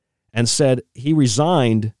ago, and said he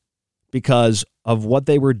resigned because of what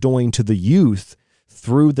they were doing to the youth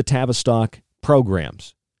through the Tavistock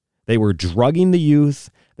programs. They were drugging the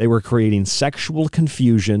youth. They were creating sexual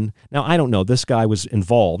confusion. Now, I don't know. This guy was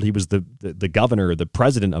involved. He was the governor, the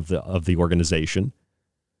president of the organization.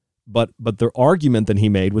 But the argument that he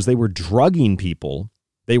made was they were drugging people.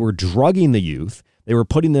 They were drugging the youth. They were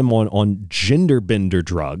putting them on gender bender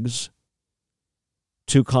drugs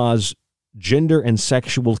to cause gender and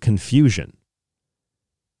sexual confusion.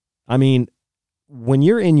 I mean, when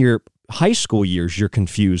you're in your high school years, you're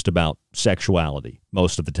confused about sexuality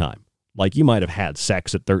most of the time. Like you might have had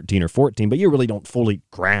sex at 13 or 14, but you really don't fully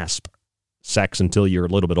grasp sex until you're a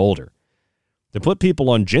little bit older. To put people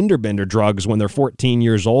on gender bender drugs when they're 14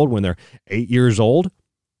 years old, when they're 8 years old,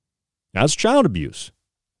 that's child abuse,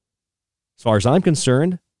 as far as I'm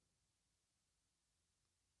concerned.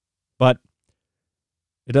 But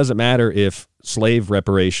it doesn't matter if slave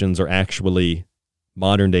reparations are actually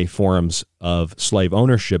modern-day forms of slave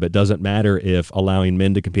ownership. It doesn't matter if allowing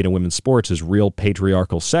men to compete in women's sports is real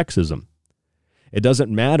patriarchal sexism. It doesn't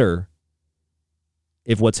matter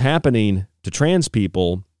if what's happening to trans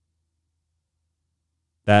people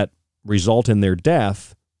that result in their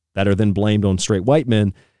death, that are then blamed on straight white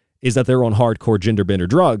men, is that they're on hardcore gender bender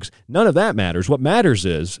drugs. None of that matters. What matters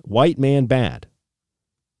is white man bad.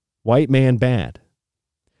 White man bad.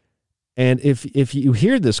 And if you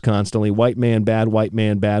hear this constantly, white man bad, white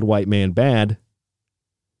man bad, white man bad,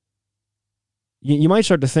 you might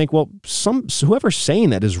start to think, well, whoever's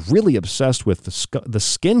saying that is really obsessed with the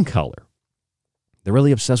skin color. They're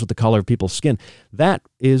really obsessed with the color of people's skin. That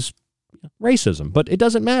is racism. But it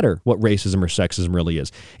doesn't matter what racism or sexism really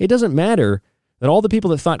is. It doesn't matter that all the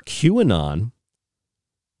people that thought QAnon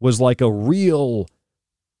was like a real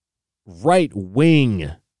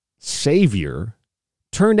right-wing savior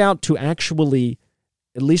turned out to actually,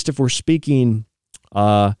 at least if we're speaking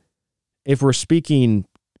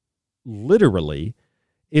literally,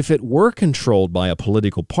 if it were controlled by a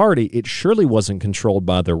political party, it surely wasn't controlled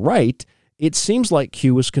by the right. It seems like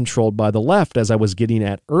Q was controlled by the left, as I was getting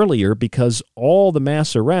at earlier, because all the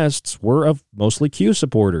mass arrests were of mostly Q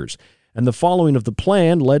supporters. And the following of the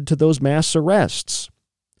plan led to those mass arrests.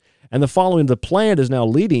 And the following of the plan is now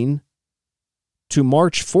leading to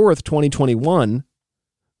March 4th, 2021,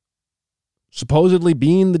 supposedly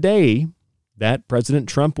being the day that President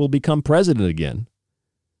Trump will become president again.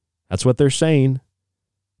 That's what they're saying.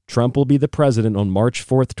 Trump will be the president on March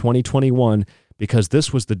 4th, 2021, because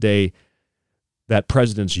this was the day that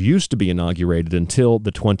presidents used to be inaugurated until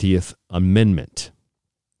the 20th Amendment.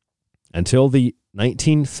 Until the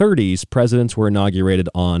 1930s, presidents were inaugurated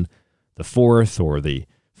on the 4th or the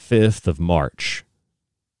 5th of March.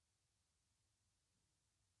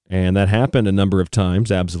 And that happened a number of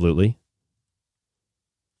times, absolutely.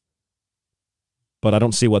 But I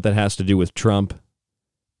don't see what that has to do with Trump,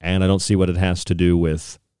 and I don't see what it has to do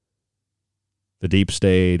with the deep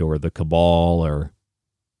state or the cabal, or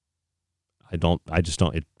I just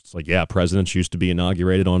don't. It's like, yeah, presidents used to be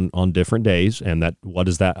inaugurated on different days, and why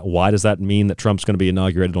does that mean that Trump's going to be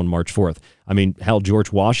inaugurated on March 4th? I mean, hell,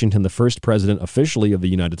 George Washington, the first president officially of the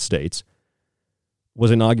United States,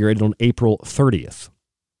 was inaugurated on April 30th.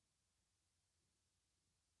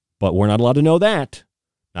 But we're not allowed to know that.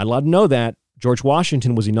 Not allowed to know that. George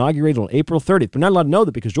Washington was inaugurated on April 30th. We're not allowed to know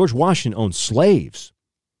that because George Washington owned slaves.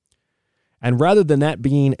 And rather than that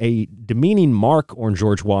being a demeaning mark on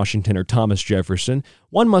George Washington or Thomas Jefferson,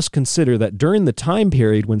 one must consider that during the time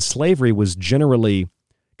period when slavery was generally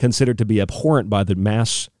considered to be abhorrent by the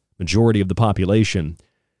mass majority of the population,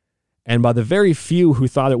 and by the very few who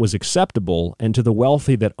thought it was acceptable, and to the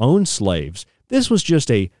wealthy that owned slaves, this was just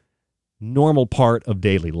a normal part of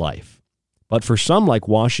daily life. But for some like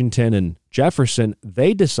Washington and Jefferson,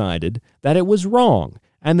 they decided that it was wrong,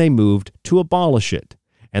 and they moved to abolish it.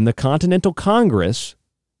 And the Continental Congress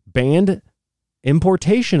banned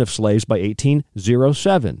importation of slaves by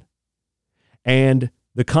 1807. And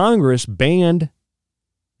the Congress banned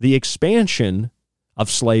the expansion of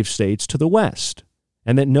slave states to the west,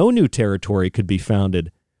 and that no new territory could be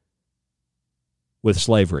founded with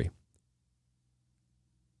slavery.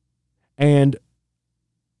 And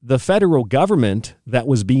the federal government that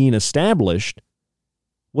was being established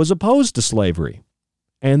was opposed to slavery.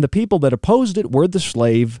 And the people that opposed it were the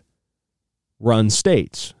slave-run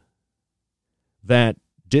states that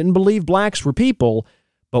didn't believe blacks were people,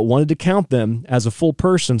 but wanted to count them as a full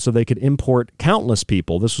person so they could import countless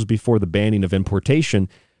people. This was before the banning of importation.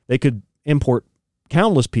 They could import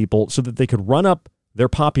countless people so that they could run up their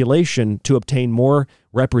population to obtain more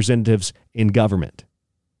representatives in government.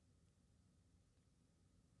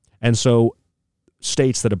 And so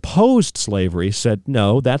states that opposed slavery said,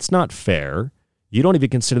 no, that's not fair. You don't even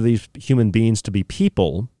consider these human beings to be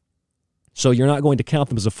people, so you're not going to count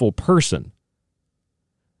them as a full person.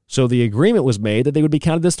 So the agreement was made that they would be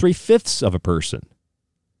counted as 3/5 of a person.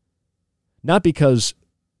 Not because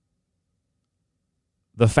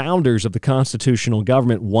the founders of the constitutional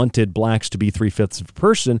government wanted blacks to be 3/5 of a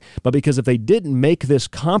person, but because if they didn't make this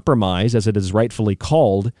compromise, as it is rightfully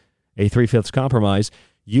called, a 3/5 compromise,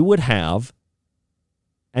 you would have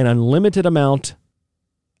an unlimited amount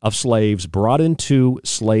of slaves brought into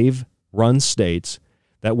slave-run states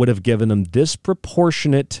that would have given them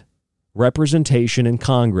disproportionate representation in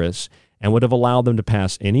Congress and would have allowed them to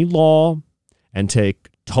pass any law and take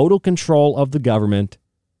total control of the government,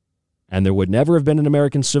 and there would never have been an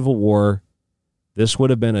American Civil War. This would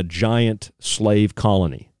have been a giant slave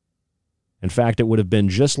colony. In fact, it would have been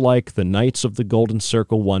just like the Knights of the Golden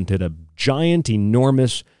Circle wanted, a giant,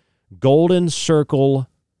 enormous Golden Circle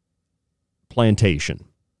plantation.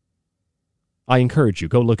 I encourage you,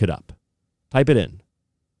 go look it up. Type it in.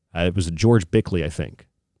 It was George Bickley, I think.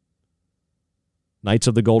 Knights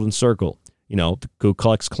of the Golden Circle, the Ku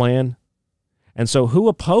Klux Klan. And so who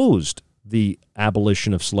opposed the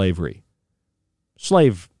abolition of slavery?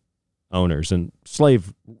 Slave owners and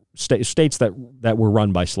slave states that were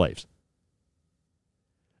run by slaves.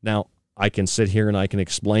 Now, I can sit here and I can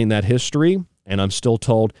explain that history, and I'm still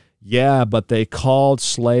told, yeah, but they called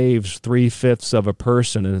slaves 3/5 of a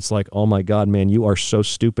person. And it's like, oh my God, man, you are so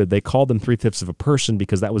stupid. They called them 3/5 of a person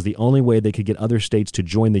because that was the only way they could get other states to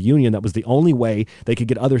join the Union. That was the only way they could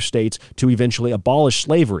get other states to eventually abolish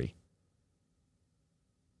slavery.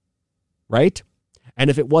 Right? And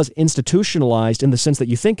if it was institutionalized in the sense that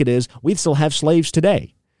you think it is, we'd still have slaves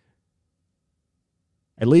today.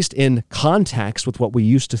 At least in context with what we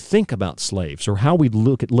used to think about slaves or how we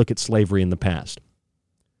look at slavery in the past.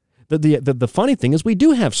 The funny thing is we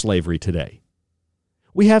do have slavery today.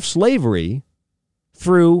 We have slavery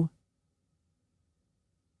through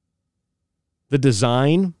the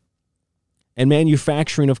design and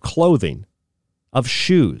manufacturing of clothing, of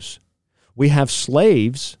shoes. We have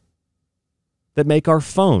slaves that make our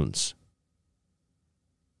phones.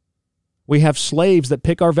 We have slaves that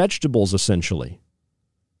pick our vegetables, essentially.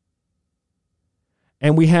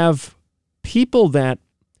 And we have people that,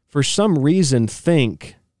 for some reason,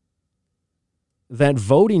 think that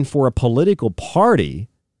voting for a political party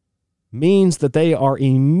means that they are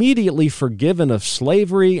immediately forgiven of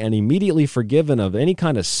slavery and immediately forgiven of any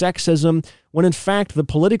kind of sexism, when in fact the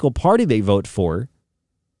political party they vote for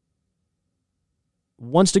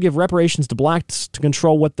wants to give reparations to blacks to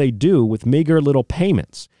control what they do with meager little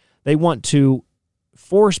payments. They want to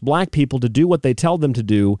force black people to do what they tell them to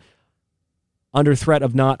do under threat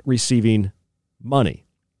of not receiving money,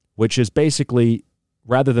 which is basically,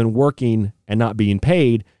 rather than working and not being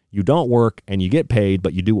paid, you don't work and you get paid,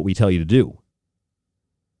 but you do what we tell you to do.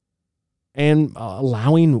 And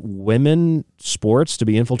allowing women sports to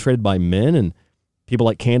be infiltrated by men, and people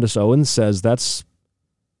like Candace Owens says that's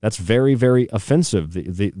very, very offensive.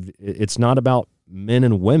 It's not about men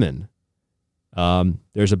and women.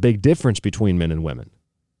 There's a big difference between men and women.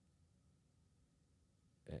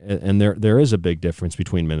 And there is a big difference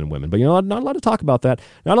between men and women. But, not a lot to talk about that.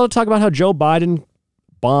 Not a lot to talk about how Joe Biden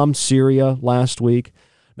bombed Syria last week.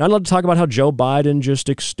 Not allowed to talk about how Joe Biden just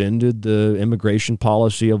extended the immigration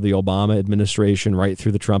policy of the Obama administration right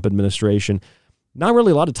through the Trump administration. Not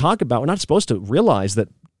really a lot to talk about. We're not supposed to realize that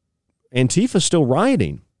Antifa's still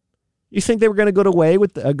rioting. You think they were going to go away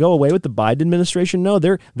with the Biden administration? No,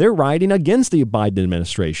 they're rioting against the Biden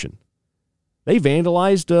administration. They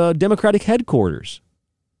vandalized Democratic headquarters.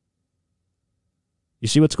 You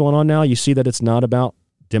see what's going on now? You see that it's not about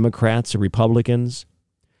Democrats or Republicans.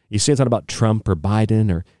 You see it's not about Trump or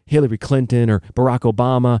Biden or Hillary Clinton or Barack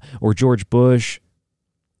Obama or George Bush.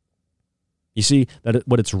 You see that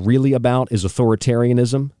what it's really about is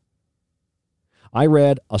authoritarianism. I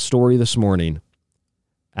read a story this morning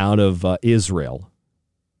out of Israel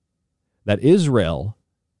that Israel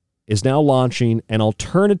is now launching an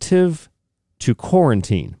alternative to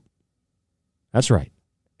quarantine. That's right,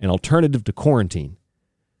 an alternative to quarantine.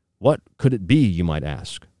 What could it be, you might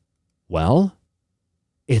ask? Well,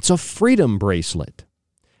 it's a freedom bracelet.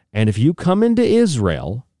 And if you come into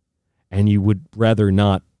Israel and you would rather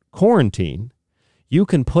not quarantine, you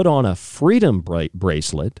can put on a freedom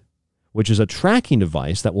bracelet, which is a tracking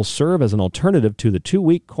device that will serve as an alternative to the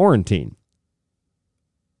 2-week quarantine.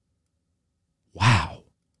 Wow.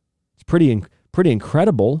 It's pretty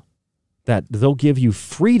incredible that they'll give you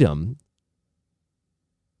freedom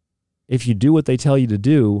if you do what they tell you to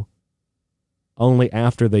do, only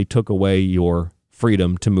after they took away your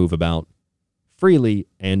freedom to move about freely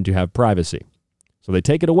and to have privacy. So they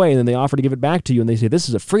take it away and then they offer to give it back to you and they say, this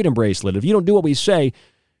is a freedom bracelet. If you don't do what we say,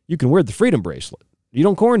 you can wear the freedom bracelet. You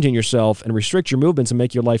don't quarantine yourself and restrict your movements and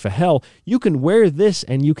make your life a hell. You can wear this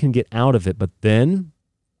and you can get out of it. But then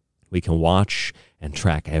we can watch and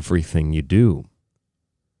track everything you do.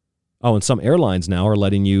 Oh, and some airlines now are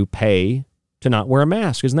letting you pay to not wear a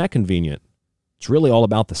mask. Isn't that convenient? It's really all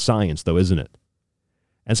about the science, though, isn't it?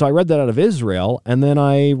 And so I read that out of Israel, and then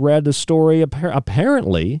I read the story.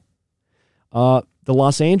 Apparently, the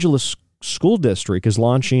Los Angeles School District is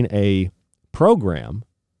launching a program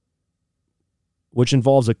which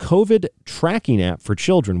involves a COVID tracking app for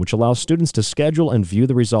children, which allows students to schedule and view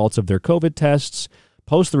the results of their COVID tests,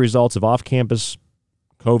 post the results of off-campus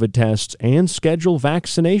COVID tests, and schedule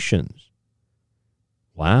vaccinations.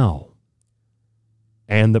 Wow.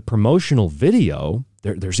 And the promotional video,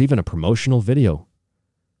 there's even a promotional video.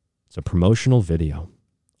 It's a promotional video.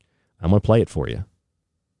 I'm going to play it for you.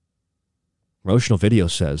 Promotional video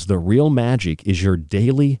says, the real magic is your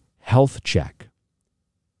daily health check.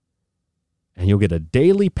 And you'll get a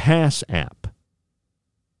daily pass app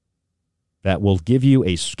that will give you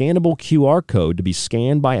a scannable QR code to be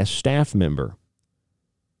scanned by a staff member.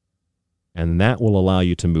 And that will allow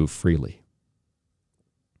you to move freely.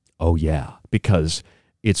 Oh, yeah, because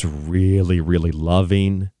it's really, really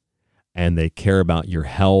loving, and they care about your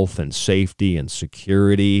health and safety and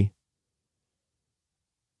security.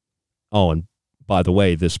 Oh, and by the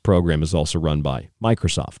way, this program is also run by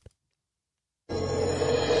Microsoft.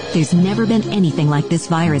 There's never been anything like this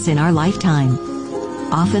virus in our lifetime.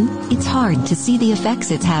 Often, it's hard to see the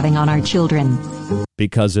effects it's having on our children.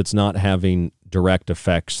 Because it's not having direct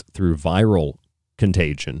effects through viral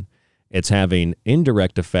contagion. It's having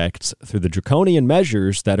indirect effects through the draconian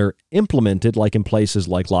measures that are implemented, like in places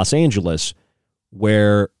like Los Angeles,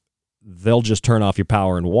 where they'll just turn off your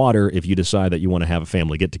power and water if you decide that you want to have a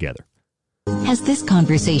family get-together. Has this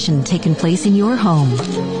conversation taken place in your home?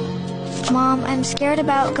 Mom, I'm scared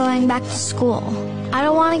about going back to school. I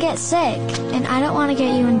don't want to get sick, and I don't want to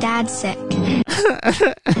get you and Dad sick.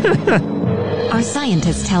 Our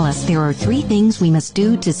scientists tell us there are 3 things we must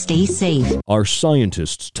do to stay safe. Our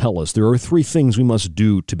scientists tell us there are 3 things we must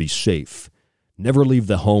do to be safe. Never leave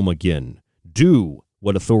the home again. Do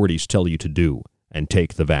what authorities tell you to do, and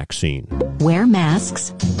take the vaccine. Wear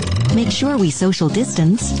masks. Make sure we social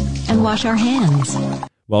distance, and wash our hands.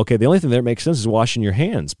 Well, okay, the only thing that makes sense is washing your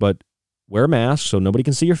hands, but wear a mask so nobody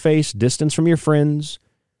can see your face, distance from your friends.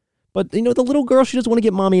 But, the little girl, she doesn't want to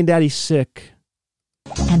get mommy and daddy sick.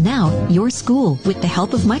 And now, your school, with the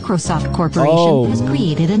help of Microsoft Corporation, has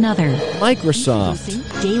created another.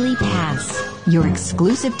 Microsoft. Daily Pass, your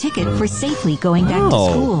exclusive ticket for safely going back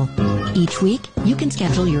to school. Each week, you can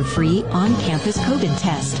schedule your free on-campus COVID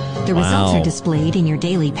test. The results are displayed in your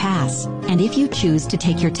Daily Pass. And if you choose to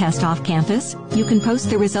take your test off campus, you can post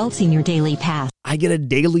the results in your Daily Pass. I get a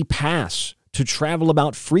Daily Pass to travel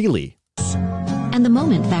about freely. And the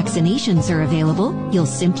moment vaccinations are available, you'll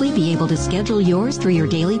simply be able to schedule yours through your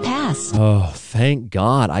Daily Pass. Oh, thank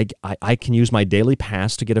God. I can use my Daily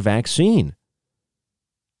Pass to get a vaccine.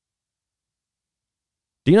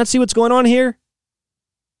 Do you not see what's going on here?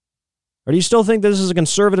 Or do you still think this is a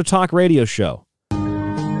conservative talk radio show?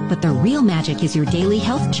 But the real magic is your daily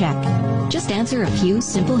health check. Just answer a few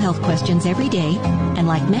simple health questions every day, and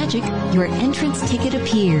like magic, your entrance ticket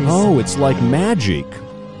appears. Oh, it's like magic.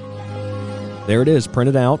 There it is,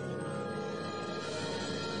 printed out.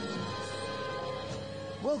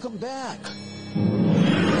 Welcome back.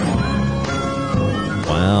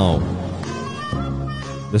 Wow.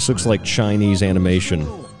 This looks like Chinese animation.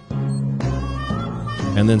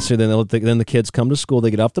 And then then the kids come to school.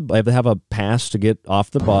 They have to have a pass to get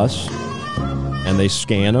off the bus, and they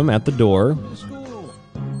scan them at the door.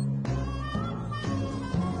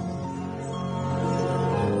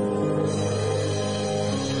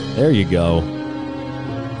 There you go.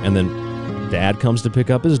 And then Dad comes to pick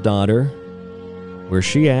up his daughter. Where's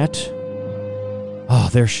she at? Oh,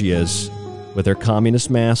 there she is, with her communist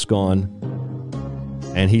mask on.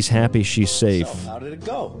 And he's happy she's safe. So, how did it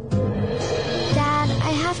go? Dad,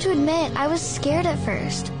 I have to admit, I was scared at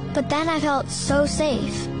first, but then I felt so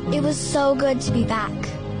safe. It was so good to be back.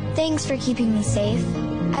 Thanks for keeping me safe.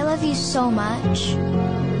 I love you so much.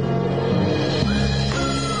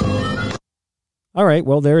 All right,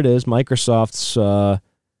 well, there it is. Microsoft's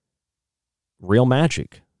real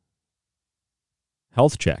magic.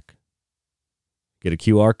 Health check. Get a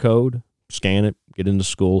QR code, scan it, get into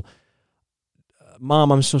school.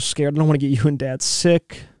 Mom, I'm so scared. I don't want to get you and Dad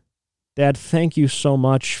sick. Dad, thank you so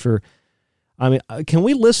much for... can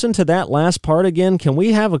we listen to that last part again? Can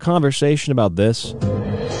we have a conversation about this?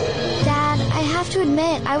 Dad, I have to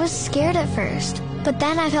admit, I was scared at first, but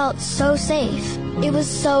then I felt so safe. It was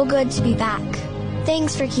so good to be back.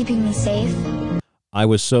 Thanks for keeping me safe. I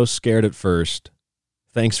was so scared at first.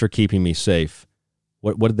 Thanks for keeping me safe.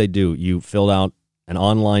 What did they do? You filled out an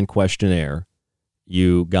online questionnaire.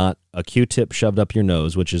 You got a Q-tip shoved up your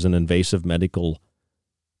nose, which is an invasive medical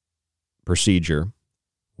procedure,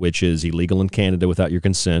 which is illegal in Canada without your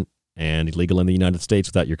consent and illegal in the United States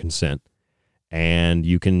without your consent. And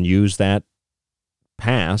you can use that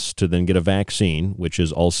pass to then get a vaccine, which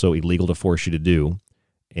is also illegal to force you to do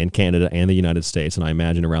in Canada and the United States, and I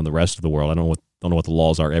imagine around the rest of the world. I don't know what the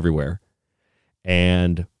laws are everywhere.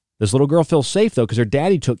 And this little girl feels safe, though, because her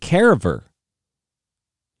daddy took care of her.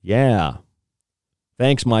 Yeah.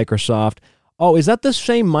 Thanks, Microsoft. Oh, is that the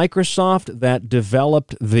same Microsoft that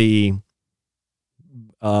developed the,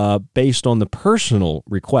 based on the personal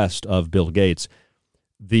request of Bill Gates,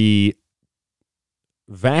 the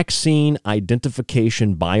vaccine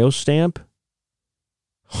identification biostamp?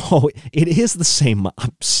 Oh, it is the same.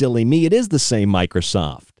 Silly me. It is the same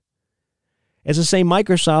Microsoft. It's the same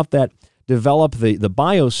Microsoft that developed the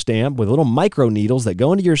biostamp with little micro needles that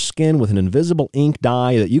go into your skin with an invisible ink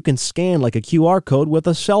dye that you can scan like a QR code with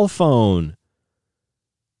a cell phone.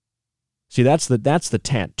 See, that's the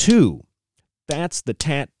tattoo. That's the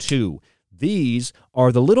tattoo. These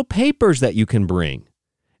are the little papers that you can bring.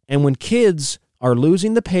 And when kids are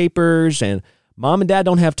losing the papers and mom and dad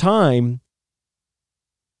don't have time,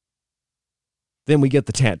 then we get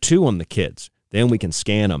the tattoo on the kids. Then we can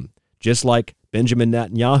scan them. Just like Benjamin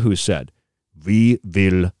Netanyahu said, we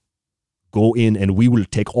will go in and we will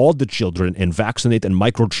take all the children and vaccinate and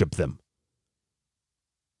microchip them.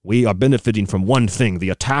 We are benefiting from one thing, the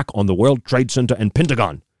attack on the World Trade Center and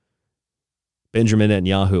Pentagon. Benjamin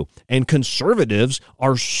Netanyahu. And conservatives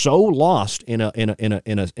are so lost in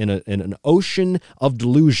an ocean of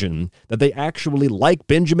delusion that they actually like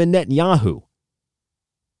Benjamin Netanyahu.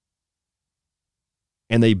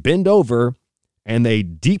 And they bend over and they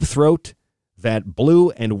deep throat that blue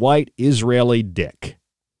and white Israeli dick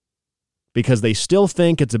because they still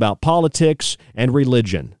think it's about politics and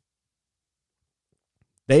religion.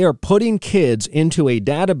 They are putting kids into a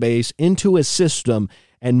database, into a system,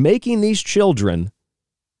 and making these children.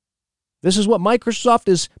 This is what Microsoft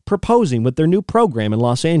is proposing with their new program in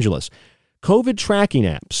Los Angeles. COVID tracking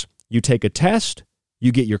apps. You take a test,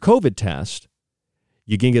 you get your COVID test,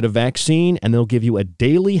 You can get a vaccine, and they'll give you a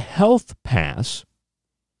daily health pass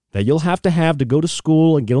that you'll have to go to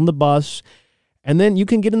school and get on the bus. And then you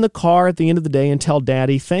can get in the car at the end of the day and tell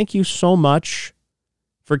Daddy, thank you so much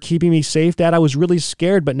for keeping me safe, Dad. I was really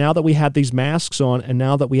scared, but now that we have these masks on and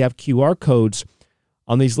now that we have QR codes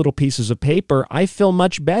on these little pieces of paper, I feel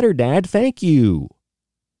much better, Dad. Thank you.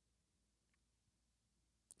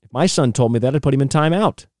 If my son told me that, I'd put him in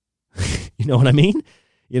timeout. You know what I mean?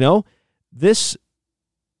 This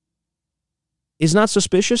is not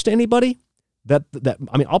suspicious to anybody.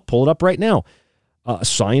 I'll pull it up right now.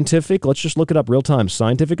 Scientific, let's just look it up real time.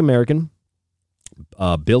 Scientific American,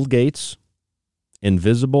 Bill Gates,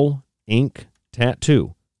 invisible ink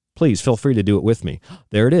tattoo. Please feel free to do it with me.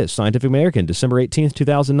 There it is. Scientific American, December 18th,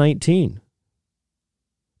 2019.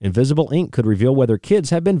 Invisible ink could reveal whether kids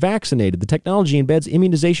have been vaccinated. The technology embeds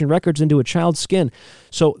immunization records into a child's skin.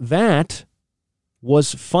 So that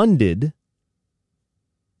was funded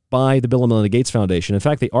by the Bill and Melinda Gates Foundation. In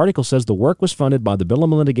fact, the article says the work was funded by the Bill and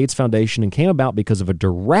Melinda Gates Foundation and came about because of a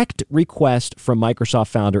direct request from Microsoft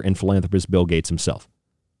founder and philanthropist Bill Gates himself.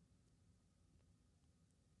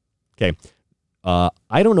 Okay.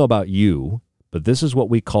 I don't know about you, but this is what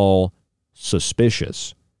we call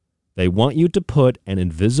suspicious. They want you to put an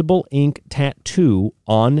invisible ink tattoo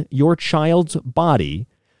on your child's body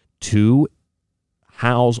to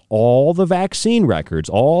house all the vaccine records,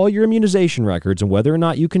 all your immunization records, and whether or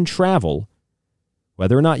not you can travel,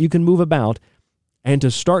 whether or not you can move about, and to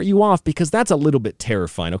start you off, because that's a little bit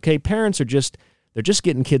terrifying, okay? Parents are they're just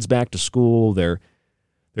getting kids back to school. They're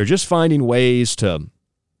just finding ways to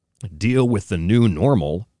deal with the new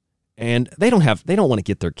normal, and they don't want to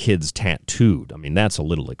get their kids tattooed. I mean, that's a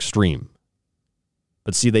little extreme.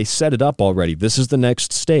 But see, they set it up already. This is the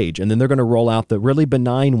next stage, and then they're going to roll out the really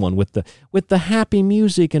benign one with the happy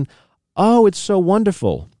music, and oh, it's so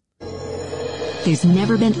wonderful. There's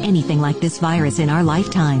never been anything like this virus in our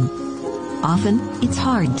lifetime. Often, it's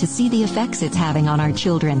hard to see the effects it's having on our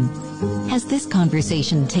children. Has this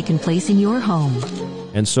conversation taken place in your home?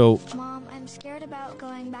 And so, Mom, I'm scared about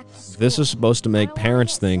going back to school. this is supposed to make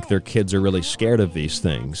parents think their kids are really scared of these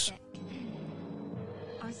things.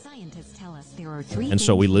 And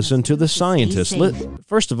so we listen to the scientists.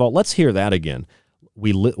 First of all, let's hear that again.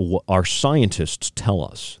 Our scientists tell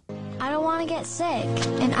us. I don't want to get sick,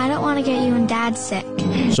 and I don't want to get you and Dad sick.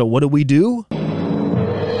 So what do?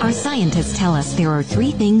 Our scientists tell us there are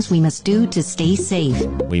 3 things we must do to stay safe.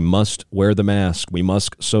 We must wear the mask. We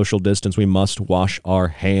must social distance. We must wash our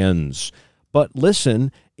hands. But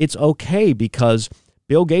listen, it's okay because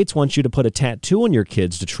Bill Gates wants you to put a tattoo on your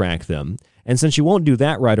kids to track them. And since you won't do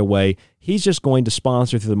that right away, he's just going to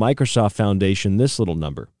sponsor through the Microsoft Foundation this little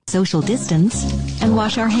number. Social distance and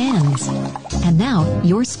wash our hands. And now,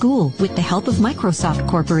 your school, with the help of Microsoft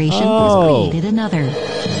Corporation, has created another.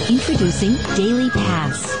 Introducing Daily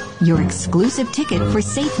Pass, your exclusive ticket for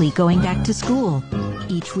safely going back to school.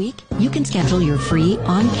 Each week, you can schedule your free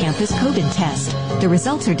on-campus COVID test. The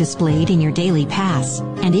results are displayed in your Daily Pass.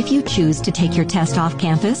 And if you choose to take your test off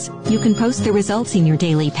campus, you can post the results in your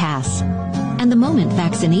Daily Pass. And the moment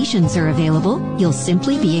vaccinations are available, you'll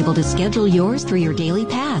simply be able to schedule yours through your Daily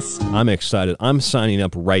Pass. I'm excited. I'm signing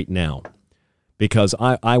up right now because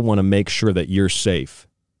I want to make sure that you're safe.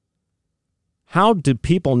 How do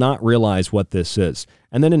people not realize what this is?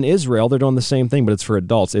 And then in Israel, they're doing the same thing, but it's for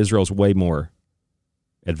adults. Israel's way more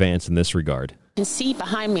advanced in this regard. You can see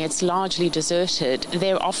behind me it's largely deserted.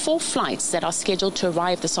 There are 4 flights that are scheduled to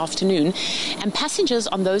arrive this afternoon, and passengers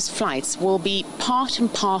on those flights will be part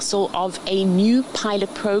and parcel of a new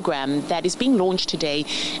pilot program that is being launched today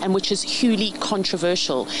and which is hugely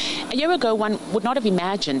controversial. A year ago, one would not have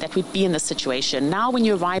imagined that we'd be in this situation. Now when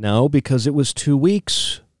you arrive... No, because it was 2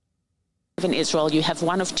 weeks. In Israel, you have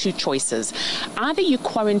one of 2 choices. Either you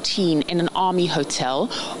quarantine in an army hotel,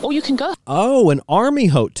 or you can go... Oh, an army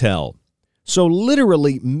hotel. So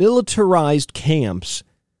literally militarized camps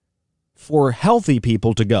for healthy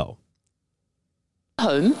people to go.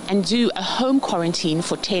 Home and do a home quarantine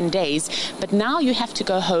for 10 days, but now you have to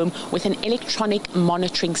go home with an electronic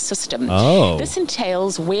monitoring system. This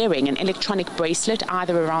entails wearing an electronic bracelet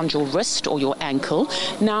either around your wrist or your ankle.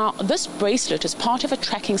 Now, this bracelet is part of a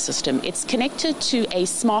tracking system. It's connected to a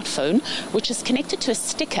smartphone, which is connected to a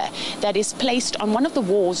sticker that is placed on one of the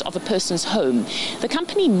walls of a person's home. The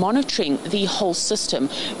company monitoring the whole system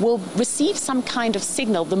will receive some kind of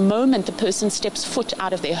signal the moment the person steps foot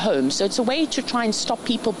out of their home. So it's a way to try and stop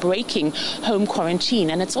people breaking home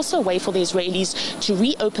quarantine, and it's also a way for the Israelis to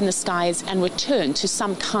reopen the skies and return to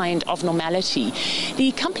some kind of normality.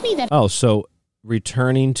 The company that... So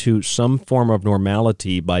returning to some form of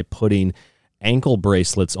normality by putting ankle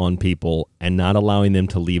bracelets on people and not allowing them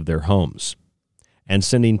to leave their homes, and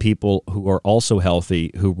sending people who are also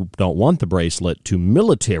healthy, who don't want the bracelet, to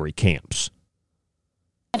military camps.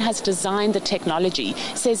 Has designed the technology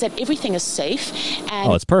says that everything is safe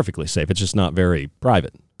and it's perfectly safe. It's just not very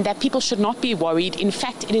private. That people should not be worried. In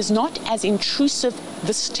fact, it is not as intrusive,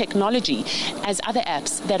 this technology, as other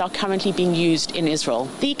apps that are currently being used in Israel.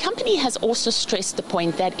 The company has also stressed the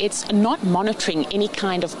point that it's not monitoring any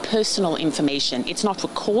kind of personal information. It's not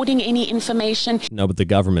recording any information. No, but the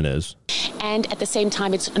government is. And at the same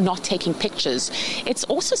time, it's not taking pictures. It's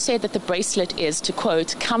also said that the bracelet is, to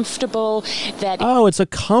quote, comfortable. It's a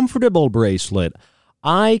comfortable bracelet.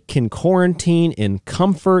 I can quarantine in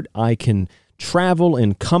comfort. I can travel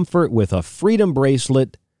in comfort with a Freedom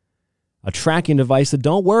bracelet, a tracking device that,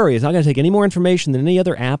 don't worry, it's not going to take any more information than any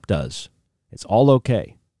other app does. It's all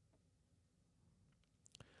okay.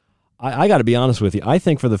 I got to be honest with you. I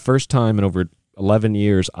think for the first time in over 11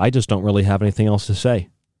 years, I just don't really have anything else to say.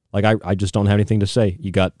 Like, I just don't have anything to say.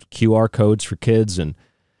 You got QR codes for kids and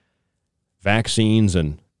vaccines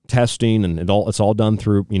and testing, and it's all done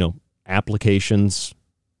through, applications.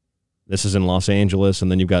 This is in Los Angeles,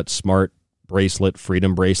 and then you've got smart bracelet,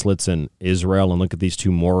 Freedom bracelets in Israel, and look at these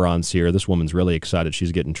two morons here. This woman's really excited.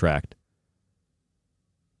 She's getting tracked.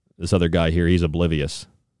 This other guy here, he's oblivious.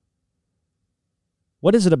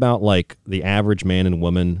 What is it about, like, the average man and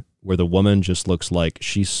woman where the woman just looks like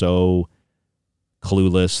she's so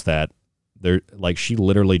clueless that she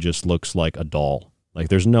literally just looks like a doll. Like,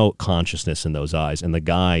 there's no consciousness in those eyes, and the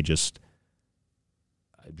guy just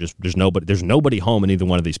there's nobody home in either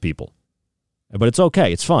one of these people. But it's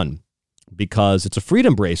okay. It's fun because it's a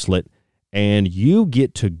Freedom bracelet, and you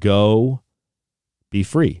get to go be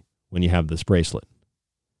free when you have this bracelet.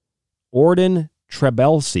 Orden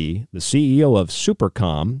Trebelsi, the CEO of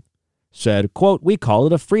Supercom, said, quote, "We call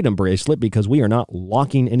it a Freedom bracelet because we are not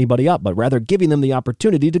locking anybody up, but rather giving them the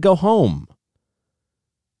opportunity to go home."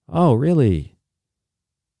 Oh, really?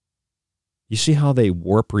 You see how they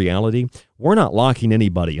warp reality? We're not locking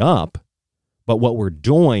anybody up, but what we're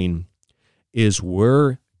doing is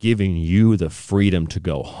we're giving you the freedom to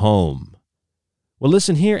go home. Well,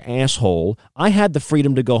 listen here, asshole. I had the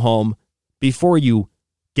freedom to go home before you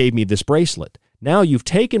gave me this bracelet. Now you've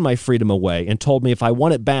taken my freedom away and told me if I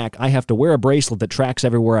want it back, I have to wear a bracelet that tracks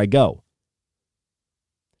everywhere I go.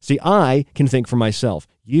 See, I can think for myself.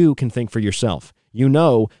 You can think for yourself. You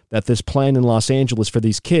know that this plan in Los Angeles for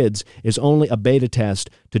these kids is only a beta test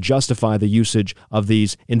to justify the usage of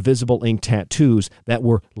these invisible ink tattoos that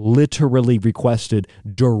were literally requested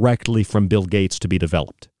directly from Bill Gates to be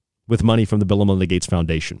developed with money from the Bill and Melinda Gates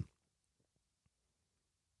Foundation.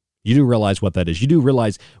 You do realize what that is. You do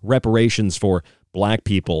realize reparations for black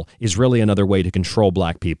people is really another way to control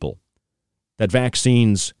black people. That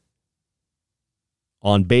vaccines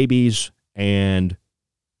on babies and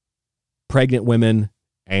pregnant women,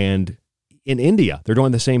 and in India, they're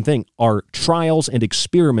doing the same thing, are trials and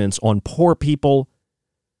experiments on poor people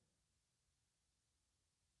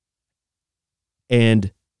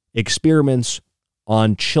and experiments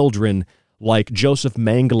on children like Joseph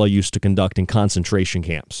Mengele used to conduct in concentration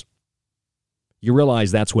camps. You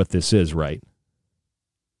realize that's what this is, right?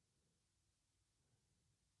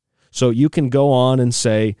 So you can go on and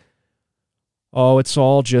say, oh, it's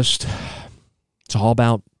all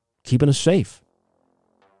about keeping us safe.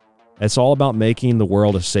 It's all about making the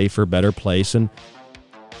world a safer, better place, and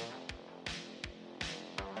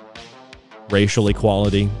racial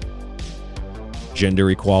equality, gender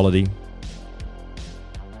equality.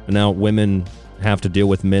 But now women have to deal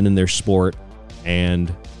with men in their sport,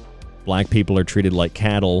 and black people are treated like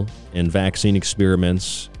cattle in vaccine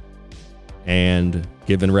experiments and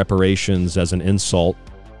given reparations as an insult.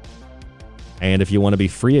 And if you want to be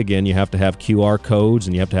free again, you have to have QR codes,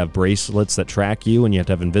 and you have to have bracelets that track you, and you have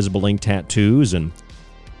to have invisible ink tattoos. And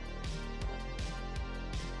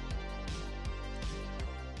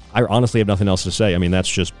I honestly have nothing else to say. I mean,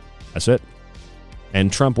 that's it.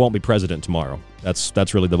 And Trump won't be president tomorrow.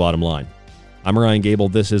 That's really the bottom line. I'm Ryan Gable.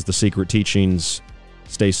 This is The Secret Teachings.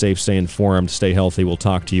 Stay safe, stay informed, stay healthy. We'll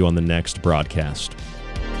talk to you on the next broadcast.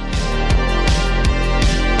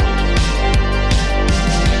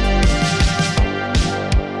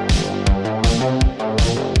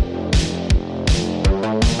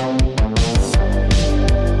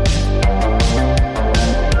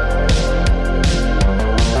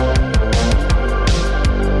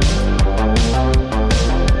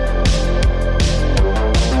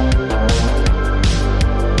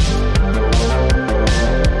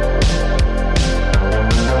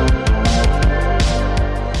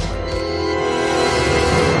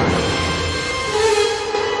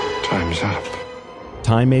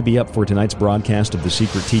 Time may be up for tonight's broadcast of The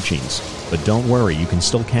Secret Teachings, but don't worry, you can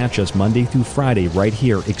still catch us Monday through Friday right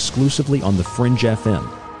here exclusively on The Fringe FM.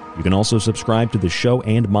 You can also subscribe to the show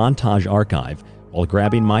and montage archive while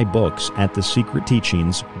grabbing my books at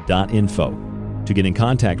thesecretteachings.info. To get in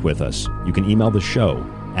contact with us, you can email the show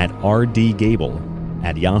at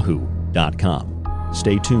rdgable@yahoo.com.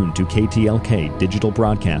 Stay tuned to KTLK Digital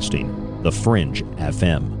Broadcasting, The Fringe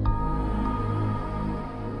FM.